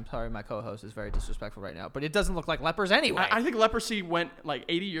right now. I'm sorry my co-host is very disrespectful right now, but it doesn't look like lepers anyway. I think leprosy went like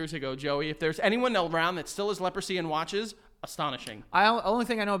 80 years ago, Joey. If there's anyone around that still has leprosy and watches, astonishing. Only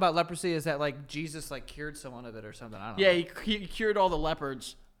thing I know about leprosy is that like Jesus like cured someone of it or something. I don't know. Yeah, he cured all the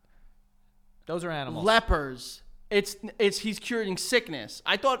leopards. Those are animals. Lepers. He's curing sickness.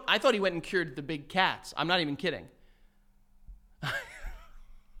 I thought he went and cured the big cats. I'm not even kidding.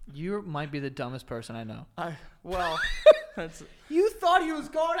 You might be the dumbest person I know. That's. You thought he was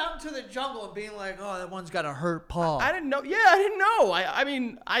going out into the jungle and being like, "Oh, that one's got a hurt paw." I didn't know. Yeah, I didn't know. I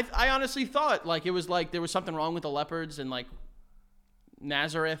mean, I honestly thought like it was like there was something wrong with the leopards in like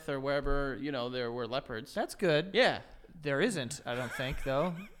Nazareth or wherever there were leopards. That's good. Yeah. There isn't, I don't think,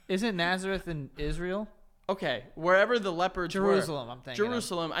 though. Isn't Nazareth in Israel? Okay, wherever the leopards Jerusalem, were. I'm thinking.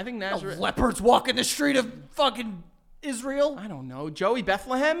 Jerusalem. I think Nazareth. Leopards walking the street of fucking Israel? I don't know. Joey,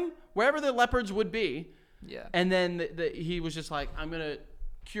 Bethlehem, wherever the leopards would be. Yeah. And then he was just like, I'm going to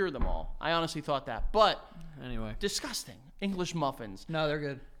cure them all. I honestly thought that. But Anyway. disgusting. English muffins. No, they're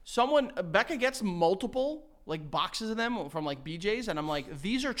good. Becca gets multiple like boxes of them from like BJ's, and I'm like,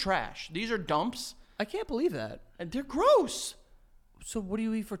 these are trash. These are dumps. I can't believe that. And they're gross. So what do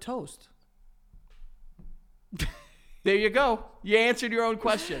you eat for toast? There you go. You answered your own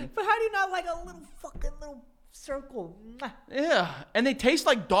question. But how do you not like a little circle? Yeah. And they taste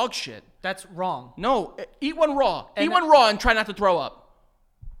like dog shit. That's wrong. No, eat one raw. And Eat one raw and try not to throw up.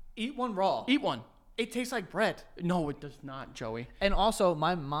 Eat one raw. Eat one. It tastes like bread. No, it does not, Joey. And also,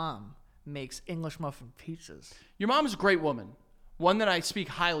 my mom makes English muffin pizzas. Your mom is a great woman. One that I speak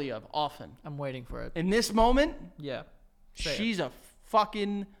highly of often. I'm waiting for it. In this moment, Yeah. she's a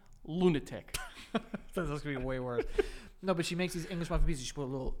fucking lunatic. That's going to be way worse. No, but she makes these English muffin pizzas. She put a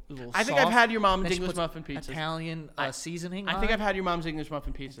little I think sauce, I've had your mom's then she English puts muffin pizzas. Italian seasoning I on think it. I've had your mom's English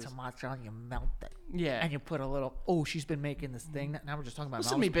muffin pizzas. Some mozzarella, you melt it. Yeah. And you put a little... Oh, she's been making this thing. Now we're just talking about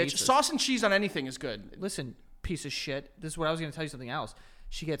Listen to me, mom's bitch. pizzas. Sauce and cheese on anything is good. Listen, piece of shit. This is what I was going to tell you something else.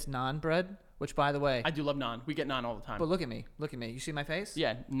 She gets naan bread, which, by the way... I do love naan. We get naan all the time. But look at me. Look at me. You see my face?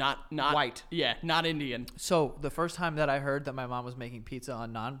 Yeah, not White. Yeah, not Indian. So the first time that I heard that my mom was making pizza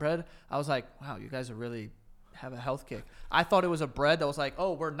on naan bread, I was like, wow, you guys are really have a health kick. I thought it was a bread that was like,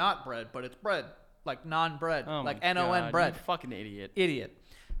 oh, we're not bread, but it's bread. Like non-bread. Oh like my N-O-N God, bread. You fucking idiot. Idiot.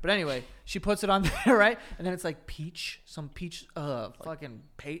 But anyway, she puts it on there, right? And then it's like some peach, fucking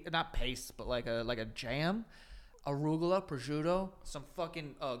not paste, but like a jam, arugula, prosciutto, some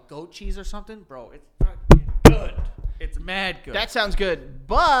fucking goat cheese or something. Bro, it's fucking good. It's mad good. That sounds good,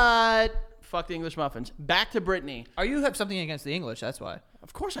 but fuck the English muffins. Back to Britney. You have something against the English, that's why.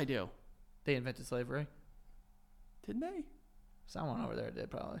 Of course I do. They invented slavery. Didn't they? Someone over there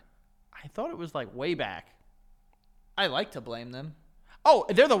did, probably. I thought it was like way back. I like to blame them. Oh,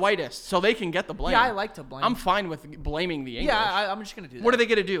 they're the whitest, so they can get the blame. Yeah, I like to blame. I'm fine with blaming the English. Yeah, I'm just going to do that. What are they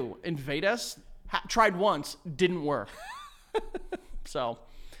going to do? Invade us? Tried once, didn't work. So,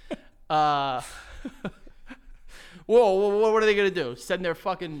 whoa, what are they going to do? Send their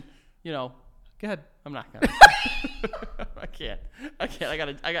fucking, Go ahead. I'm not gonna. I can't. I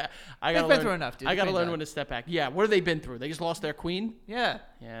gotta They've been learn. through enough, dude. I They've gotta been learn done. when to step back. Yeah, what have they been through? They just lost their queen. Yeah.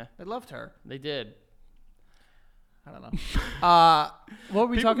 Yeah, They loved her. they did. I don't know. What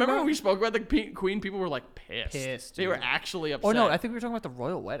were we talking Remember about? when we spoke about the queen? People were like pissed. Pissed, They were dude. actually upset. Oh, no, I think we were talking about the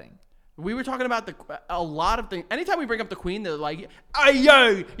royal wedding. We were talking about a lot of things. Anytime we bring up the queen, they're like, "Hey,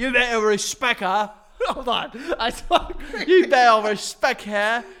 yo, you better respect her. Hold on. I saw. You better respect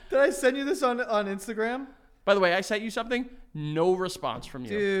her." Did I send you this on Instagram? By the way, I sent you something. No response from you.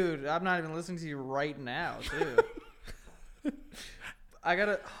 Dude, I'm not even listening to you right now, too. I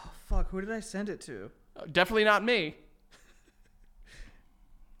gotta. Oh, fuck. Who did I send it to? Definitely not me.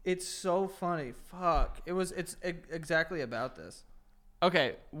 It's so funny. Fuck. It's exactly about this.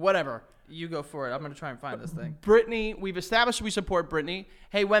 Okay, whatever. You go for it. I'm gonna try and find this thing. Britney, we've established we support Britney.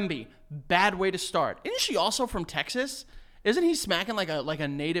 Hey, Wemby, bad way to start. Isn't she also from Texas? Isn't he smacking like a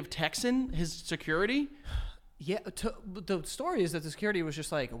native Texan, his security? Yeah, the story is that the security was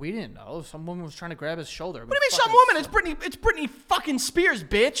just like, we didn't know. Some woman was trying to grab his shoulder. What do you mean some woman? It's Britney fucking Spears,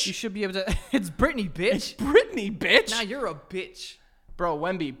 bitch. You should be able to. It's Britney, bitch. It's Britney, bitch. Now you're a bitch. Bro,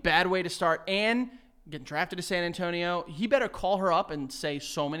 Wemby, bad way to start. And getting drafted to San Antonio. He better call her up and say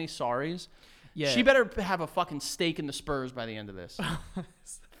so many sorries. Yeah. She better have a fucking stake in the Spurs by the end of this. I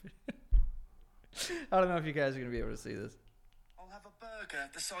don't know if you guys are going to be able to see this. I'll have a burger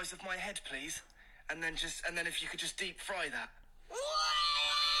the size of my head, please. and then if you could just deep fry that.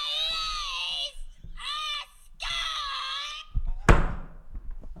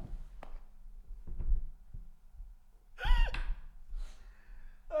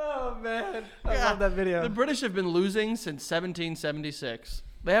 Oh man, I love that video. The British have been losing since 1776.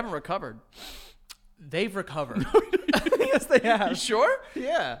 They haven't recovered. They've recovered. Yes, they have. You sure?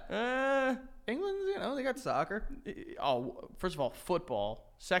 Yeah. England, they got soccer. Oh, first of all,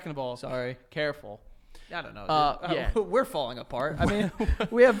 football. Second of all, Sorry. Careful. I don't know. Yeah. We're falling apart. I mean,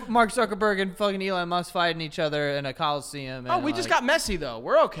 we have Mark Zuckerberg and fucking Elon Musk fighting each other in a coliseum. Oh, And we just got Messi though.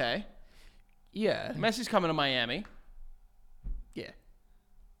 We're okay. Yeah. Messi's coming to Miami. Yeah.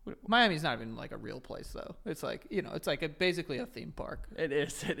 Miami's not even like a real place though. It's like it's like basically a theme park. It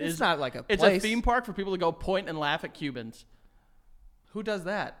is. It's not like a place. It's a theme park for people to go point and laugh at Cubans. Who does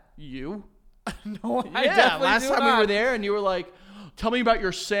that? You? No, I Yeah. definitely Last do time not. we were there, and you were like, "Tell me about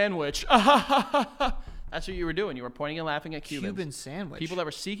your sandwich." That's what you were doing. You were pointing and laughing at Cubans. Cuban sandwich. People that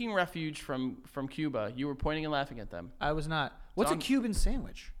were seeking refuge from Cuba. You were pointing and laughing at them. I was not. What's a Cuban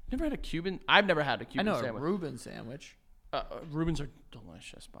sandwich? Never had a Cuban. I've never had a I Cuban know sandwich. a Reuben sandwich. Reubens are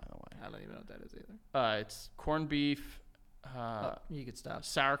delicious, by the way. I don't even know what that is either. It's corned beef, You could stop.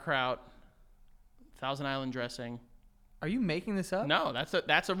 sauerkraut, Thousand Island dressing. Are you making this up? No,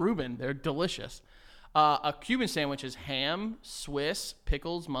 that's a Reuben. They're delicious. A Cuban sandwich is ham, Swiss,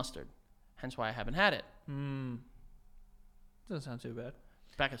 pickles, mustard. Hence why I haven't had it. Doesn't sound too bad.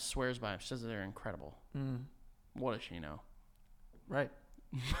 Becca swears by them. She says that they're incredible. What does she know? Right.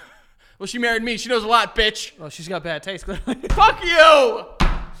 Well, she married me. She knows a lot, bitch. Well, she's got bad taste. Clearly. Fuck you.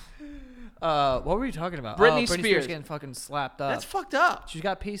 What were you talking about? Britney Spears Spears getting fucking slapped up. That's fucked up. She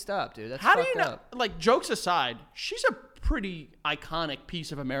got pieced up, dude. That's How do fucked you know? up. Like, jokes aside, she's a pretty iconic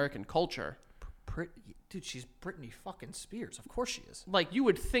piece of American culture. Dude, she's Britney fucking Spears. Of course she is. Like, you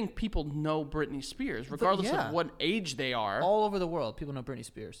would think people know Britney Spears, regardless yeah. of what age they are. All over the world, people know Britney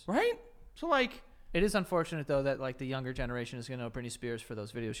Spears. Right? So, like... It is unfortunate, though, that, like, the younger generation is going to know Britney Spears for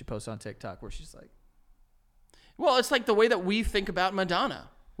those videos she posts on TikTok where she's like... Well, it's like the way that we think about Madonna.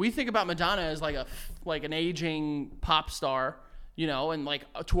 We think about Madonna as, like an aging pop star, and, like,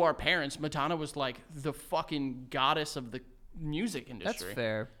 to our parents, Madonna was, like, the fucking goddess of the music industry. That's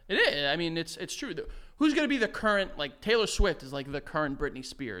fair. It is. I mean, it's true. Who's going to be the current, like, Taylor Swift is, like, the current Britney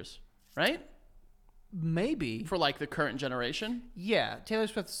Spears, right? Maybe. For, like, the current generation. Yeah. Taylor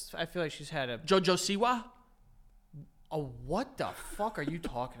Swift, I feel like she's had a... JoJo Siwa? Oh, what the fuck are you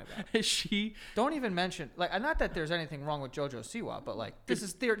talking about? Is she... Don't even mention... Like, not that there's anything wrong with JoJo Siwa, but, like,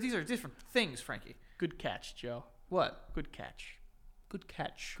 these are different things, Frankie. Good catch, Joe. What? Good catch. Good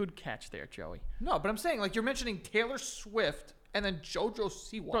catch. Good catch there, Joey. No, but I'm saying, like, you're mentioning Taylor Swift and then JoJo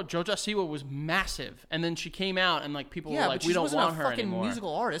Siwa. Bro, JoJo Siwa was massive. And then she came out and, like, people were like, but we don't wasn't want a her fucking anymore.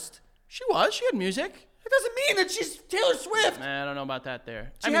 musical artist. She was. She had music. It doesn't mean that she's Taylor Swift. I don't know about that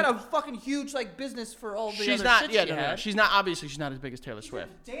there. She had a fucking huge, like, business for all the she's other not, shit yeah, she no, had. no. She's not, obviously, she's not as big as Taylor Swift.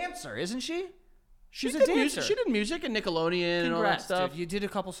 She's a dancer, isn't she? She's a did dancer. Music. She did music and Nickelodeon and all that Congrats, stuff. dude. You did a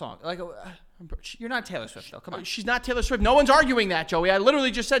couple songs. Like, you're not Taylor Swift, though. Come on. She's not Taylor Swift. No one's arguing that, Joey. I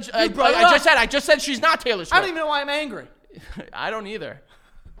literally just said, I just said she's not Taylor Swift. I don't even know why I'm angry. I don't either.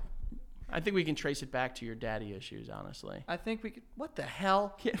 I think we can trace it back to your daddy issues, honestly. I think we could. What the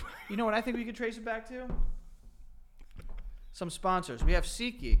hell? You know what I think we could trace it back to? Some sponsors. We have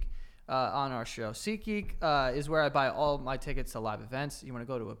SeatGeek on our show. SeatGeek is where I buy all my tickets to live events. You want to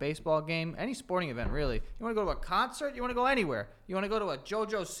go to a baseball game, any sporting event, really. You want to go to a concert? You want to go anywhere. You want to go to a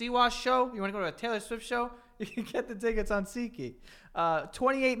JoJo Siwa show? You want to go to a Taylor Swift show? You can get the tickets on SeatGeek.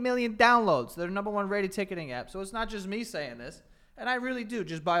 28 million downloads. They're the #1 rated ticketing app. So it's not just me saying this. And I really do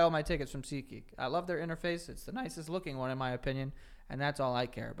just buy all my tickets from SeatGeek. I love their interface. It's the nicest looking one, in my opinion. And that's all I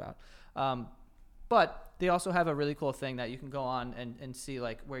care about. But they also have a really cool thing that you can go on and see,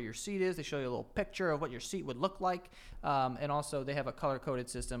 like, where your seat is. They show you a little picture of what your seat would look like. And also they have a color-coded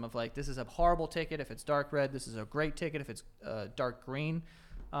system of, like, this is a horrible ticket if it's dark red. This is a great ticket if it's dark green.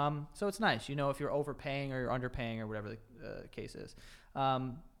 So it's nice. You know if you're overpaying or you're underpaying or whatever the case is.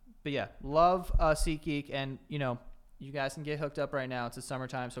 But, yeah, love SeatGeek. And, you guys can get hooked up right now. It's the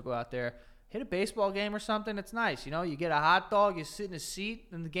summertime, so go out there. Hit a baseball game or something. It's nice. You get a hot dog, you sit in a seat,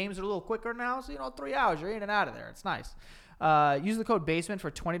 and the games are a little quicker now. So, 3 hours, you're in and out of there. It's nice. Use the code BASEMENT for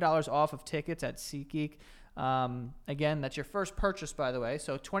 $20 off of tickets at SeatGeek. Again, that's your first purchase, by the way.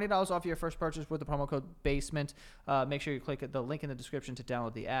 So $20 off your first purchase with the promo code BASEMENT. Make sure you click the link in the description to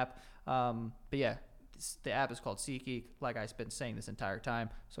download the app. But yeah, the app is called SeatGeek, like I've been saying this entire time.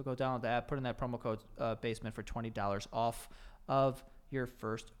 So go download the app, put in that promo code BASEMENT for $20 off of your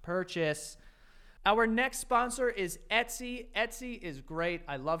first purchase. Our next sponsor is Etsy. Etsy is great.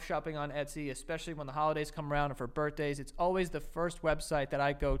 I love shopping on Etsy, especially when the holidays come around and for birthdays. It's always the first website that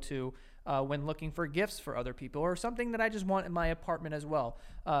I go to when looking for gifts for other people or something that I just want in my apartment as well.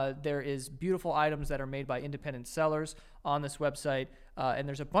 There is beautiful items that are made by independent sellers on this website, and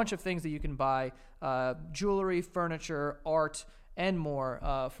there's a bunch of things that you can buy, jewelry, furniture, art, and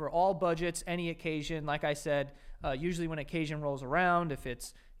more for all budgets, any occasion. Like I said, usually when occasion rolls around, if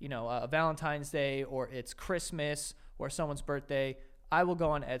it's a Valentine's Day or it's Christmas or someone's birthday, I will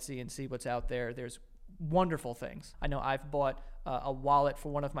go on Etsy and see what's out there. There's wonderful things. I know I've bought a wallet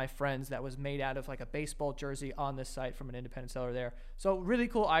for one of my friends that was made out of like a baseball jersey on this site from an independent seller there. So really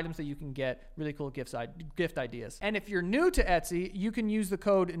cool items that you can get, really cool gift ideas. And if you're new to Etsy, you can use the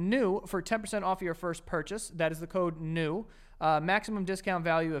code NEW for 10% off your first purchase. That is the code NEW. Maximum discount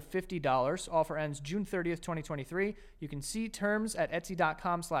value of $50. Offer ends June 30th, 2023. You can see terms at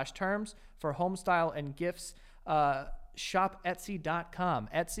etsy.com/terms for home style and gifts. Shop Etsy.com.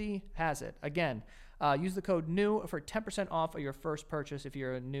 Etsy has it. Again, use the code NEW for 10% off of your first purchase if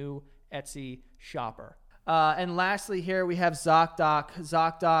you're a new Etsy shopper. And lastly here we have ZocDoc.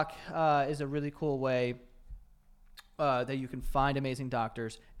 ZocDoc is a really cool way that you can find amazing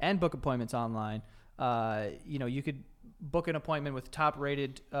doctors and book appointments online. You could book an appointment with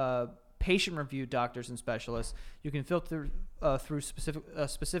top-rated patient-reviewed doctors and specialists. You can filter through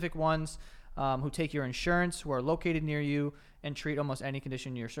specific ones who take your insurance, who are located near you, and treat almost any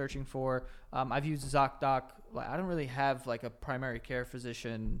condition you're searching for. I've used ZocDoc. I don't really have like a primary care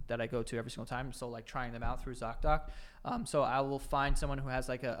physician that I go to every single time, so like trying them out through ZocDoc. So I will find someone who has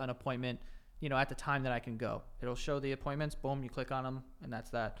like an appointment, at the time that I can go. It'll show the appointments. Boom, you click on them, and that's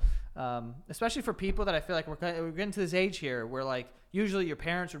that. Especially for people that I feel like we're getting to this age here where like usually your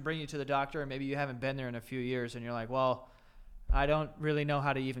parents would bring you to the doctor and maybe you haven't been there in a few years and you're like, well, I don't really know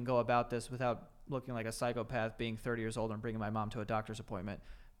how to even go about this without looking like a psychopath being 30 years old and bringing my mom to a doctor's appointment.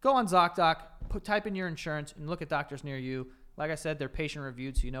 Go on ZocDoc, type in your insurance, and look at doctors near you. Like I said, they're patient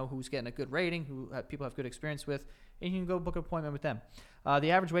reviewed, so you know who's getting a good rating, who people have good experience with, and you can go book an appointment with them.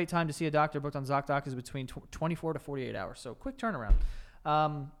 The average wait time to see a doctor booked on ZocDoc is between 24 to 48 hours, so quick turnaround.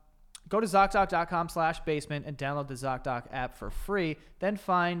 Go to ZocDoc.com/basement and download the ZocDoc app for free. Then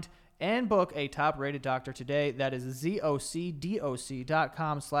find and book a top-rated doctor today. That is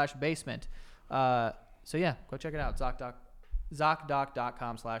ZocDoc.com/basement. So yeah, go check it out.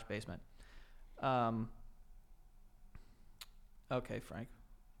 ZocDoc.com/basement. Okay, Frank.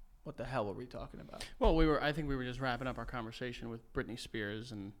 What the hell were we talking about? Well, I think we were just wrapping up our conversation with Britney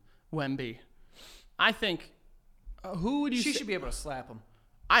Spears and Wemby. I think, who would you She should be able to slap him.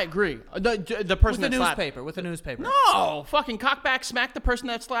 I agree. The person with the newspaper. No, fucking cockback smack the person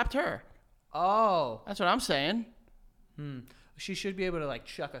that slapped her. Oh. That's what I'm saying. She should be able to like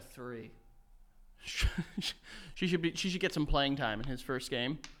chuck a 3. She should get some playing time in his first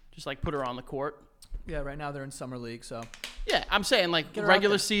game. Just like put her on the court. Yeah, right now they're in summer league, so. Yeah, I'm saying like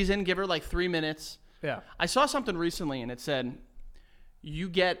regular season, give her like 3 minutes. Yeah. I saw something recently and it said you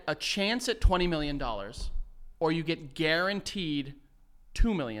get a chance at $20 million or you get guaranteed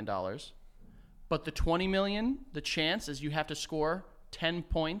 $2 million. But the $20 million, the chance is you have to score 10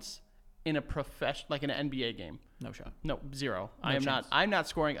 points in a like an NBA game. No shot. No, 0. No I'm not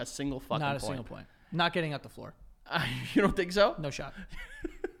scoring a single fucking point. Not a single point. Not getting out the floor. You don't think so? No shot.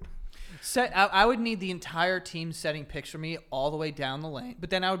 I would need the entire team setting picks for me all the way down the lane, but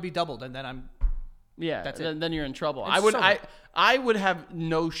then I would be doubled, and then I'm. Yeah, that's it. Then you're in trouble. It's I would have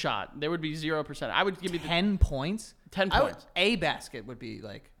no shot. There would be 0%. I would give you 10 points. 10 points. A basket would be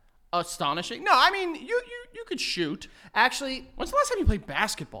like astonishing. No, I mean you could shoot. Actually, when's the last time you played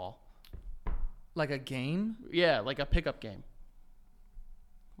basketball? Like a game? Yeah, like a pickup game.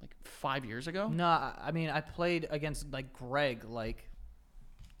 Like 5 years ago? No, I mean I played against like Greg like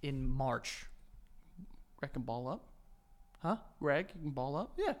in March. Greg can ball up? Huh? Greg, you can ball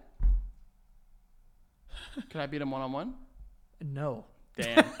up? Yeah. Can I beat him one-on-one? No.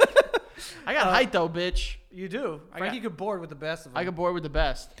 Damn. I got height though, bitch. You do. Frankie could board with the best of them. I could board with the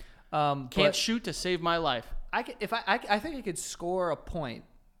best. Can't shoot to save my life. I think I could score a point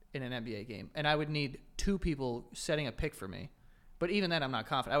in an NBA game, and I would need 2 people setting a pick for me. But even then, I'm not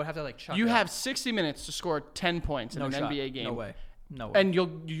confident. I would have to like chuck. You it have out. 60 minutes to score 10 points in an NBA game. No way. And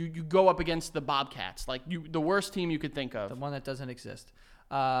you go up against the Bobcats, like the worst team you could think of. The one that doesn't exist.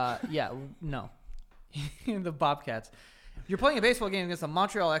 Yeah, no. The Bobcats. You're playing a baseball game against the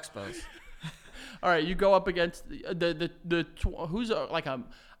Montreal Expos. All right, you go up against the who's like a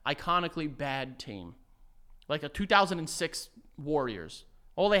iconically bad team, like a 2006 Warriors.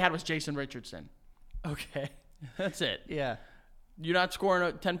 All they had was Jason Richardson. Okay. That's it. Yeah. You're not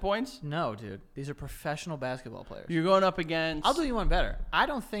scoring 10 points? No, dude. These are professional basketball players. You're going up against... I'll do you one better. I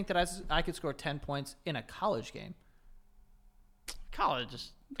don't think that I could score 10 points in a college game. College.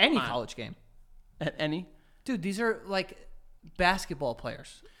 Just, Any college game. Any? Dude, these are like basketball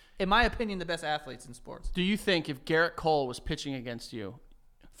players. In my opinion, the best athletes in sports. Do you think if Garrett Cole was pitching against you...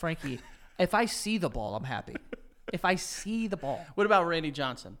 Frankie, if I see the ball, I'm happy. If I see the ball. What about Randy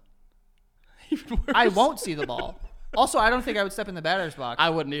Johnson? Even worse. I won't see the ball. Also, I don't think I would step in the batter's box. I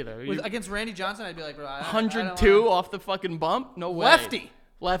wouldn't either. Against Randy Johnson, I'd be like, bro, 102 off the fucking bump? No way.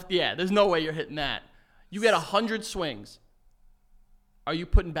 Lefty, yeah. There's no way you're hitting that. You get 100 swings. Are you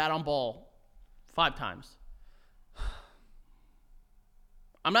putting bat on ball 5 times?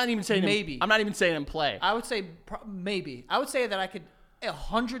 I'm not even saying maybe. I'm not even saying in play. I would say maybe. I would say that I could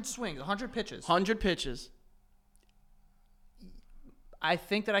 100 swings, 100 pitches. 100 pitches. I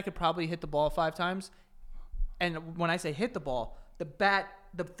think that I could probably hit the ball 5 times. And when I say hit the ball, the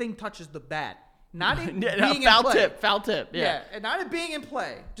thing touches the bat. Not in being in play. Foul tip. Yeah. And not it being in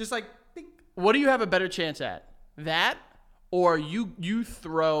play. Just like, think. What do you have a better chance at? That or you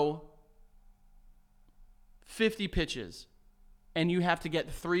throw 50 pitches and you have to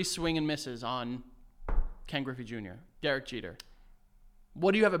get 3 swing and misses on Ken Griffey Jr., Derek Jeter.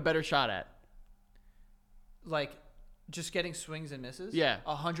 What do you have a better shot at? Like, just getting swings and misses? Yeah.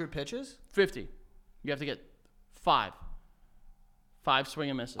 100 pitches? 50. You have to get 5 swing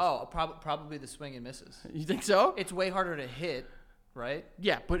and misses. Oh, probably the swing and misses. You think so? It's way harder to hit, right?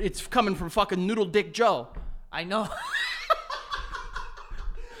 Yeah, but it's coming from fucking Noodle Dick Joe. I know.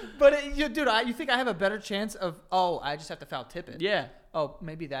 But, dude, you think I have a better chance of, I just have to foul tip it? Yeah. Oh,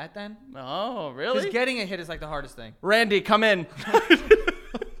 maybe that then? Oh, really? Because getting a hit is like the hardest thing. Randy, come in. Can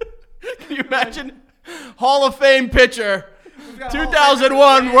you imagine? Hall of Fame pitcher,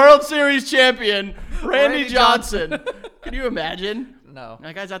 2001 World Series champion, Randy Johnson. Can you imagine? No.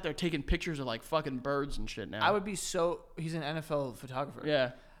 That guy's out there taking pictures of like fucking birds and shit now. I would be he's an NFL photographer.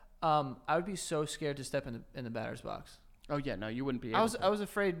 Yeah. I would be so scared to step in the batter's box. Oh yeah, no, you wouldn't be able to. I was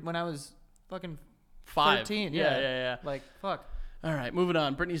afraid when I was fucking 5. 13. Yeah. Like, fuck. All right, moving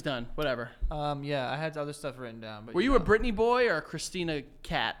on. Britney's done. Whatever. Yeah, I had other stuff written down. But Were you a Britney boy or a Christina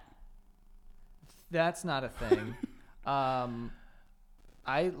cat? That's not a thing.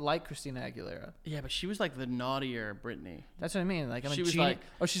 I like Christina Aguilera. Yeah, but she was like the naughtier Britney. That's what I mean. Like, She was like-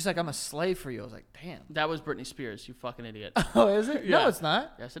 she's like, I'm a slave for you. I was like, damn. That was Britney Spears, you fucking idiot. Oh, is it? Yeah. No, it's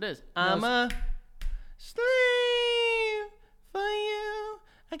not. Yes, it is. No, I'm a slave for you.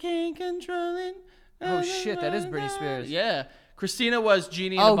 I can't control it. Oh, shit. That is Britney Spears. Yeah. Christina was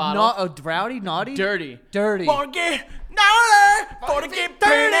Genie in the Bottle. Rowdy? Naughty? Dirty. Dirty. Dirty.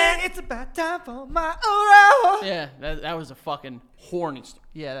 It's about time for my own. Yeah, that was a fucking horny story.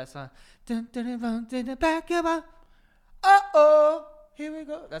 Yeah, that's not. Dun, dun, dun, dun, dun, dun, back of my. Uh-oh. Here we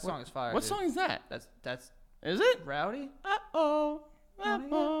go. That song is fire. What dude. song is that? That's Is it? Rowdy? Uh-oh.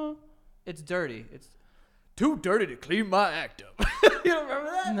 Uh-oh. It's dirty. It's too dirty to clean my act up. You don't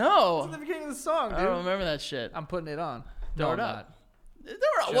remember that? No. It's at the beginning of the song, dude. I don't remember that shit. I'm putting it on. Throw No, it I'm up.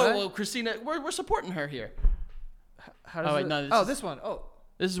 not. Whoa, Christina, we're supporting her here. How does Oh, wait, it? no, This one. Oh.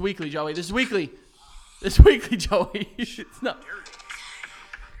 This is weekly, Joey. This is weekly, Joey. It's not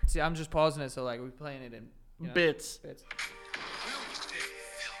See, I'm just pausing it so like we're playing it in bits. bits.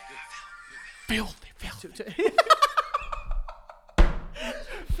 Filthy.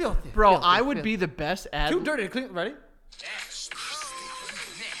 Filthy. Bro, Filthy, I would filthy. be the best ad. Too dirty to clean. Ready?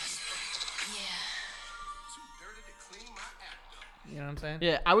 You know what I'm saying?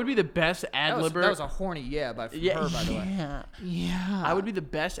 Yeah, I would be the best ad-libber. That was a horny by her, by the way. Yeah. I would be the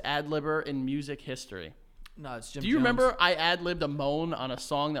best ad-libber in music history. No, it's Jim Do you Jones. remember I ad-libbed a moan on a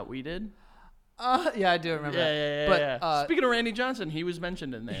song that we did? Yeah, I do remember that. But Speaking of Randy Johnson, he was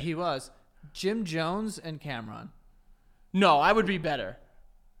mentioned in there. he was Jim Jones and Cameron. No, I would be better.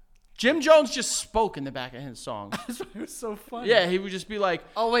 Jim Jones just spoke in the back of his song. It was so funny. Yeah, he would just be like,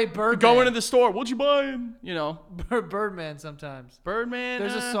 Oh wait, Birdman. go into the store. What you buying? You know, Birdman sometimes. Birdman.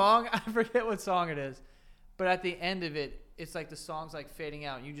 There's a song, I forget what song it is, but at the end of it, it's like the song's like fading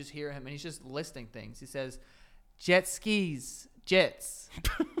out and you just hear him and he's just listing things. He says, jet skis, jets,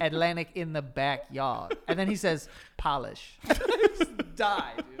 Atlantic in the backyard. And then he says, polish. Just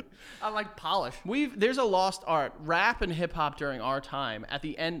die, dude. I'm like, polish. There's a lost art. Rap and hip hop during our time, at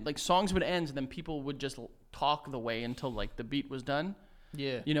the end, like songs would end and then people would just talk the way until like the beat was done.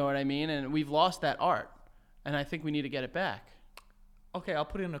 Yeah. You know what I mean? And we've lost that art. And I think we need to get it back. Okay, I'll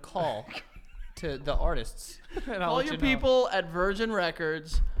put in a call to the artists. And I'll Call let your you know. people at Virgin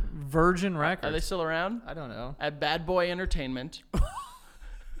Records. Virgin Records. Are they still around? I don't know. At Bad Boy Entertainment.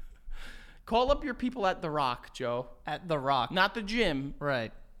 Call up your people at The Rock, Joe. At The Rock. Not the gym.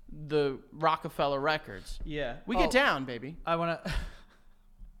 Right. The Rockefeller Records. Yeah. We get down, baby. I wanna.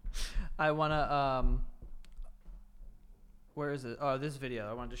 Where is it? Oh, this video.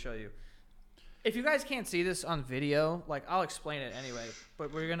 I wanted to show you. If you guys can't see this on video, like I'll explain it anyway.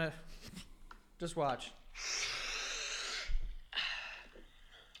 But we're gonna just watch.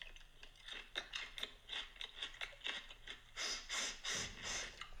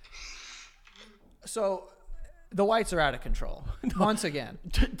 So, the whites are out of control once again.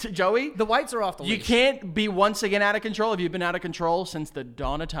 Joey, The whites are off the leash. you can't be once again out of control if you've been out of control since the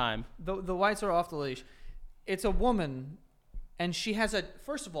dawn of time. The whites are off the leash. It's a woman, and she has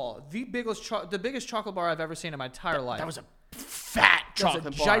first of all, the biggest chocolate bar I've ever seen in my entire life. That was a fat chocolate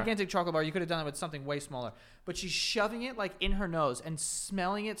That's a bar. gigantic chocolate bar. You could have done it with something way smaller. But she's shoving it like in her nose and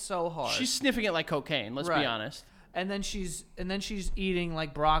smelling it so hard. She's sniffing it like cocaine. Let's be Right. honest. And then she's eating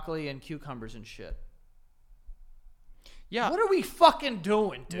like broccoli and cucumbers and shit. Yeah. What are we fucking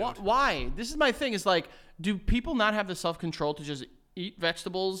doing, dude? Why? This is my thing. Is like, do people not have the self-control to just eat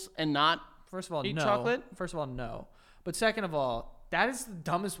vegetables and not First of all, eat no. chocolate? First of all, no. But second of all, that is the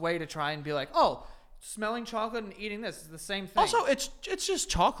dumbest way to try and be like, oh, smelling chocolate and eating this is the same thing. Also, it's just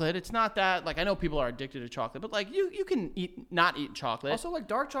chocolate. It's not that, like, I know people are addicted to chocolate, but like you can not eat chocolate. Also, like,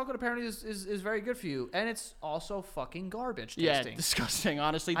 dark chocolate apparently is very good for you, and it's also fucking garbage yeah, tasting. disgusting.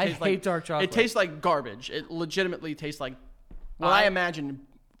 Honestly, I tastes hate like, dark chocolate. It tastes like garbage. It legitimately tastes like what I imagine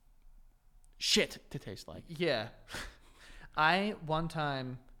shit to taste like. Yeah. One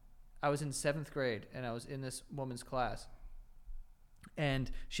time, I was in 7th grade, and I was in this woman's class,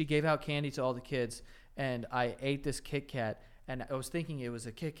 and she gave out candy to all the kids, and I ate this Kit Kat, and I was thinking it was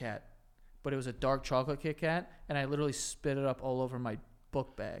a Kit Kat, but it was a dark chocolate Kit Kat, and I literally spit it up all over my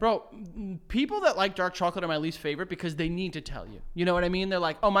book bag. Bro, people that like dark chocolate are my least favorite because they need to tell you. You know what I mean? They're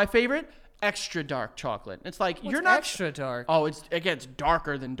like, oh, my favorite? Extra dark chocolate. It's like, What's you're not extra dark. Oh, it's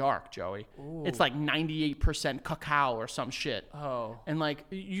darker than dark, Joey. Ooh. It's like 98% cacao or some shit. Oh. And like,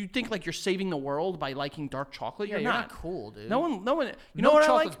 you think like you're saving the world by liking dark chocolate? Yeah, you're not cool, dude. No one. You know Milk what I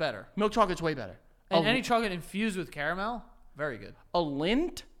chocolate's like? better. Milk chocolate's way better. And any chocolate infused with caramel, very good. A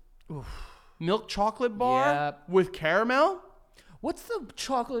Lindt milk chocolate bar Yep. with caramel, What's the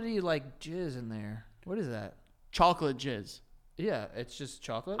chocolatey like jizz in there? What is that? chocolate jizz. Yeah, it's just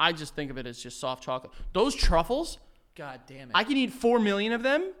chocolate. I just think of it as just soft chocolate. Those truffles, God damn it. I can eat 4 million of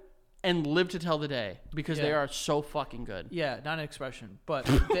them and live to tell the day because they Yeah. are so fucking good. Yeah, not an expression, but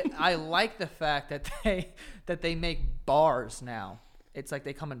I like the fact that they make bars now. It's like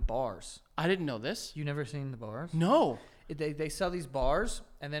they come in bars. I didn't know this. You never seen the bars? No. They sell these bars,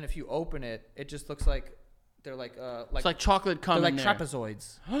 and then if you open it, it just looks like they're like It's like chocolate cum they're in like there.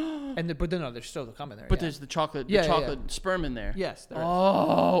 trapezoids. But no, they're still coming there. But yeah. there's the chocolate Yeah. sperm in there. Yes. There is.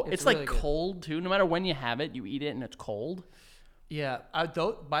 Oh, It's it's really like good. cold too. No matter when you have it, you eat it and it's cold. Yeah. I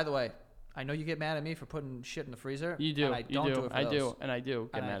don't. By the way, I know you get mad at me for putting shit in the freezer. You do. And I don't do it for I those. do. And I do.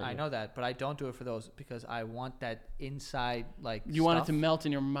 Get And mad at I you. know that, but I don't do it for those because I want that inside like. You want it to stuff. melt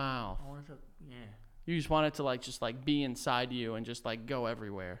in your mouth. I want it to. Yeah. You just want it to just be inside you and just go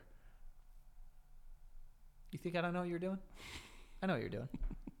everywhere. You think I don't know what you're doing? I know what you're doing.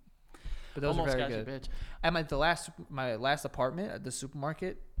 But those Almost are very got you, good. bitch. At my last apartment at the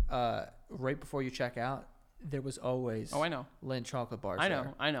supermarket, right before you check out, there was always Oh, I know. Lindt chocolate bars. I there.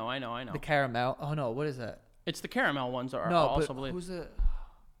 know. I know. I know. I know. The caramel. Oh no, what is that? It's the caramel ones are No, also but believe. who's the?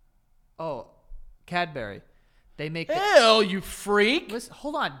 Oh, Cadbury. They make. Ew, you freak. Listen,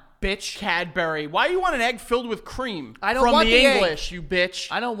 hold on, bitch. Cadbury. Why do you want an egg filled with cream? I don't From want the the egg. English, you bitch.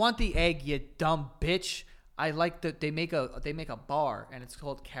 I don't want the egg, you dumb bitch. I like that they make a bar and it's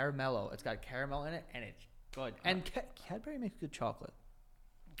called Caramello. It's got caramel in it and it's good. And Cadbury makes good chocolate.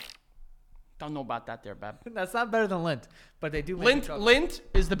 Don't know about that there, Bab. That's not better than Lindt, but they do make good chocolate. Lindt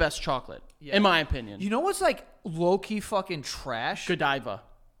is the best chocolate, Yeah. in my opinion. You know what's like low key fucking trash? Godiva.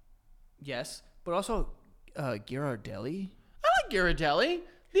 Yes, but also Ghirardelli. I like Ghirardelli.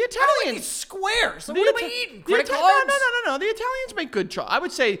 The I eat Italians. squares. So the what am I Ita- eating? the Credit Ita- cards? No. The Italians make good chocolate. I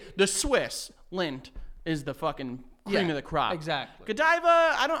would say the Swiss Lindt is the fucking cream Yeah, of the crop. exactly.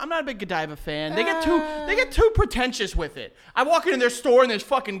 Godiva, I'm not a big Godiva fan. They get too pretentious with it. I walk into their store and there's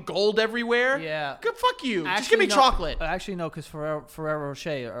fucking gold everywhere. Yeah. Good, fuck you. Just Actually, give me no. chocolate. Actually, no, because Ferrero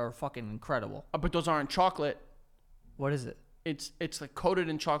Rocher are fucking incredible. But those aren't chocolate. What is it? It's like coated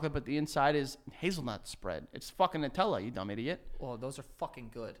in chocolate, but the inside is hazelnut spread. It's fucking Nutella, you dumb idiot. Oh, those are fucking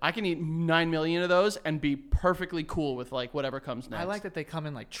good. I can eat 9 million of those and be perfectly cool with whatever comes next. I like that they come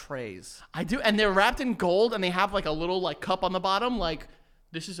in like trays. I do, and they're wrapped in gold, and they have a little cup on the bottom,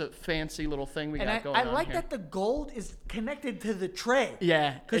 This is a fancy little thing we And got going I on like here. that the gold is connected to the tray.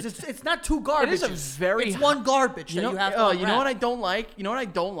 Yeah, Because it's not two garbages. It is a very. It's one garbage that you have to You know what I unwrap. don't like? You know what I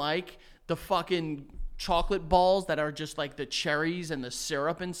don't like? The fucking chocolate balls that are just like the cherries and the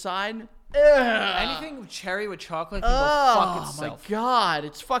syrup inside. Ugh. Anything cherry with chocolate can go fuck Oh my itself. god,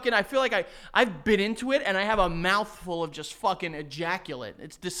 it's fucking. I feel like I've been into it and I have a mouthful of just fucking ejaculate.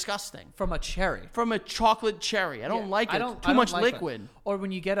 It's disgusting. From a cherry. From a chocolate cherry, I don't like it. Too I much don't like liquid. it. Or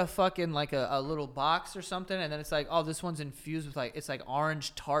when you get a fucking like a little box or something, and then it's like, oh, this one's infused with like, it's like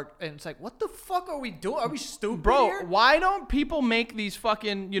orange tart, and it's like, what the fuck are we doing? Are we stupid Bro, here? why don't people make these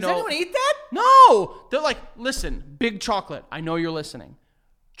fucking, Does anyone eat that? No! They're like, listen, big chocolate. I know you're listening.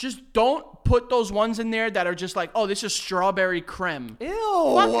 Just don't put those ones in there that are just like, oh, this is strawberry creme.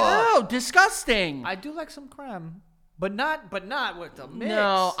 Ew. Fuck, ew, disgusting. I do like some creme, but not with the mix.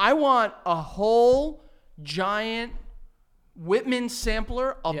 No, I want a whole giant Whitman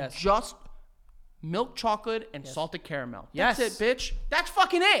sampler of Yes. just milk chocolate and salted caramel. Yes. That's it, bitch. That's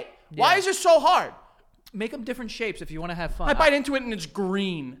fucking it. Why Yeah. is it so hard? Make them different shapes if you want to have fun. I bite into it and it's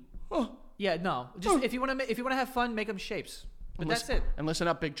green. Oh. Yeah, no. Just if you want to have fun, make them shapes. But that's it. And listen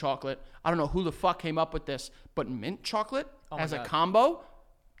up, big chocolate. I don't know who the fuck came up with this, but mint chocolate Oh my as a God. combo,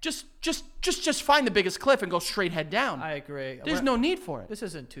 just find the biggest cliff and go straight head down. I agree. There's no need for it. This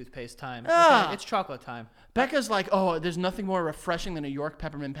isn't toothpaste time. Ah. Okay, it's chocolate time. Becca's like, oh, there's nothing more refreshing than a York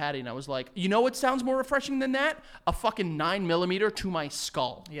peppermint patty. And I was like, you know what sounds more refreshing than that? A fucking 9mm to my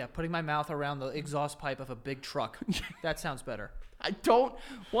skull. Yeah, putting my mouth around the exhaust pipe of a big truck. That sounds better. I don't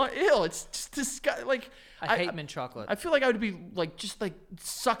want, ew, it's just disgusting. Like, I hate mint chocolate. I feel like I would be like, just like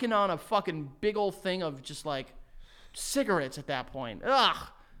sucking on a fucking big old thing of just like cigarettes at that point. Ugh.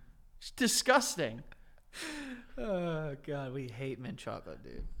 It's disgusting. Oh, God, we hate mint chocolate,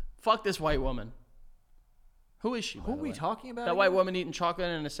 dude. Fuck this white woman. Who is she? by Who are the we way? talking about? That again? white woman eating chocolate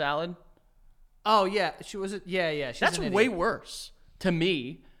in a salad? Oh, yeah. She was it. Yeah. She's That's an way idiot. worse to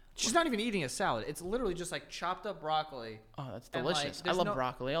me. She's not even eating a salad. It's literally just like chopped up broccoli. Oh, that's And, like, delicious. I there's love no-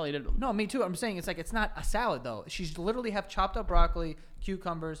 broccoli. I'll eat it. No, me too. I'm saying it's like it's not a salad though. She's literally have chopped up broccoli,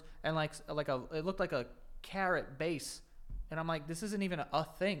 cucumbers, and like it looked like a carrot base. And I'm like, this isn't even a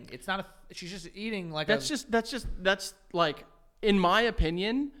thing. It's not a. She's just eating like That's like, in my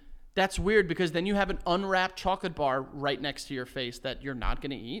opinion, that's weird because then you have an unwrapped chocolate bar right next to your face that you're not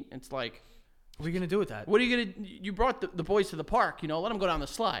going to eat. It's like, What are you gonna do with that? what are you going to, you brought the boys to the park, you know, let them go down the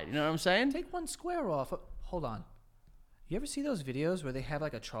slide. You know what I'm saying? Take one square off. Hold on. You ever see those videos where they have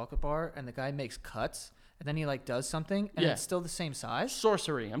like a chocolate bar and the guy makes cuts and then he like does something and Yeah. it's still the same size?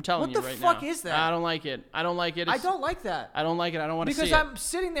 Sorcery. I'm telling What you the right fuck now. is that? I don't like it. I don't like it. I It's- don't like that. I don't like it. I don't want to see Because it. I'm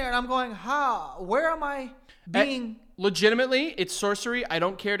sitting there and I'm going, how? Where am I being? Legitimately, it's sorcery. I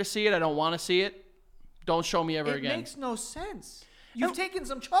don't care to see it. I don't want to see it. Don't show me ever It again. makes no sense. You've taken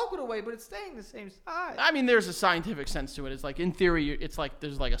some chocolate away, but it's staying the same size. I mean, there's a scientific sense to it. It's like, in theory, it's like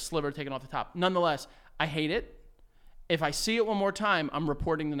there's like a sliver taken off the top. Nonetheless, I hate it. If I see it one more time, I'm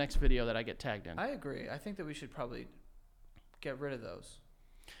reporting the next video that I get tagged in. I agree. I think that we should probably get rid of those.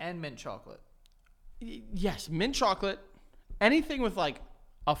 And mint chocolate. Yes, mint chocolate. Anything with like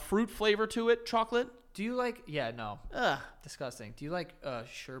a fruit flavor to it, chocolate. Do you like? Yeah, no, Ugh. disgusting. Do you like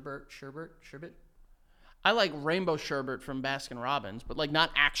sherbet? I like rainbow sherbet from Baskin Robbins, but like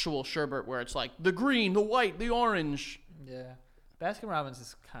not actual sherbet where it's like the green, the white, the orange. Yeah, Baskin Robbins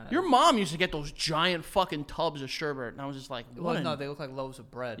is kind of. Your mom used to get those giant fucking tubs of sherbet, and I was just like, what? Well, no, they look like loaves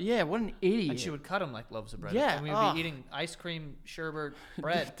of bread. Yeah, what an idiot. And she would cut them like loaves of bread. Yeah, And we'd ugh. be eating ice cream, sherbet,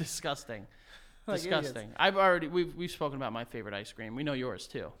 bread. Disgusting. Like Disgusting. We've spoken about my favorite ice cream. We know yours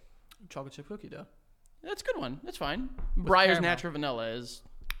too. Chocolate chip cookie dough. That's a good one. That's fine. Breyer's caramel. natural vanilla is.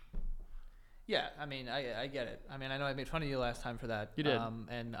 Yeah, I mean, I get it. I mean, I know I made fun of you last time for that. You did.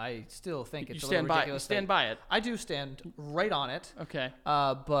 And I still think You it's a stand little by. You ridiculous. stand by it. I do stand right on it. Okay.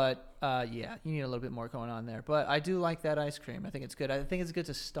 But yeah, you need a little bit more going on there. But I do like that ice cream. I think it's good. I think it's good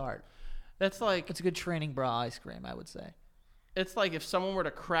to start. That's like It's a good training bra ice cream, I would say. it's like if someone were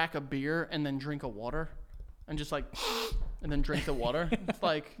to crack a beer and then drink a water, and just like, and then drink the water. It's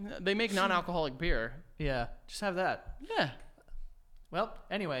like they make non-alcoholic beer. Yeah, just have that. Yeah. Well,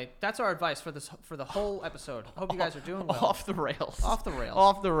 anyway, that's our advice for the whole episode. Hope you guys are doing well. Off the rails. Off the rails.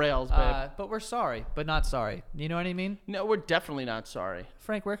 Off the rails, babe. But we're sorry, but not sorry. You know what I mean? No, we're definitely not sorry.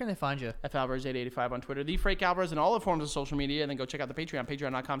 Frank, where can they find you? F Alvarez 885 on Twitter, the Frank Alvarez, and all the forms of social media, and then go check out the Patreon,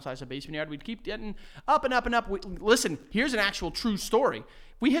 patreon.com/thebasementyard. We keep getting up and up and up. Listen, here's an actual true story.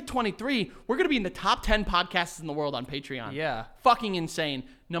 We hit 23. We're gonna be in the top 10 podcasts in the world on Patreon. Yeah. Fucking insane.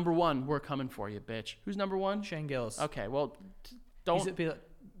 Number one, we're coming for you, bitch. Who's number one? Shane Gillis. Okay, well, He's don't.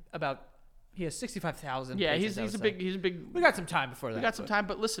 about He has 65,000. Yeah, he's a big. We got some time before that. We got some time,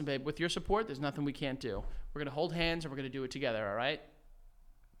 but listen, babe. With your support, there's nothing we can't do. We're gonna hold hands and we're gonna do it together. All right?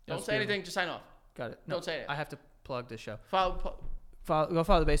 Don't say anything. Just sign off. Got it. Don't say it. I have to plug this show. Follow. Go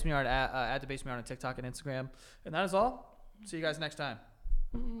follow the Basement Yard at the Basement Yard on TikTok and Instagram. And that is all. See you guys next time.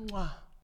 Mwah.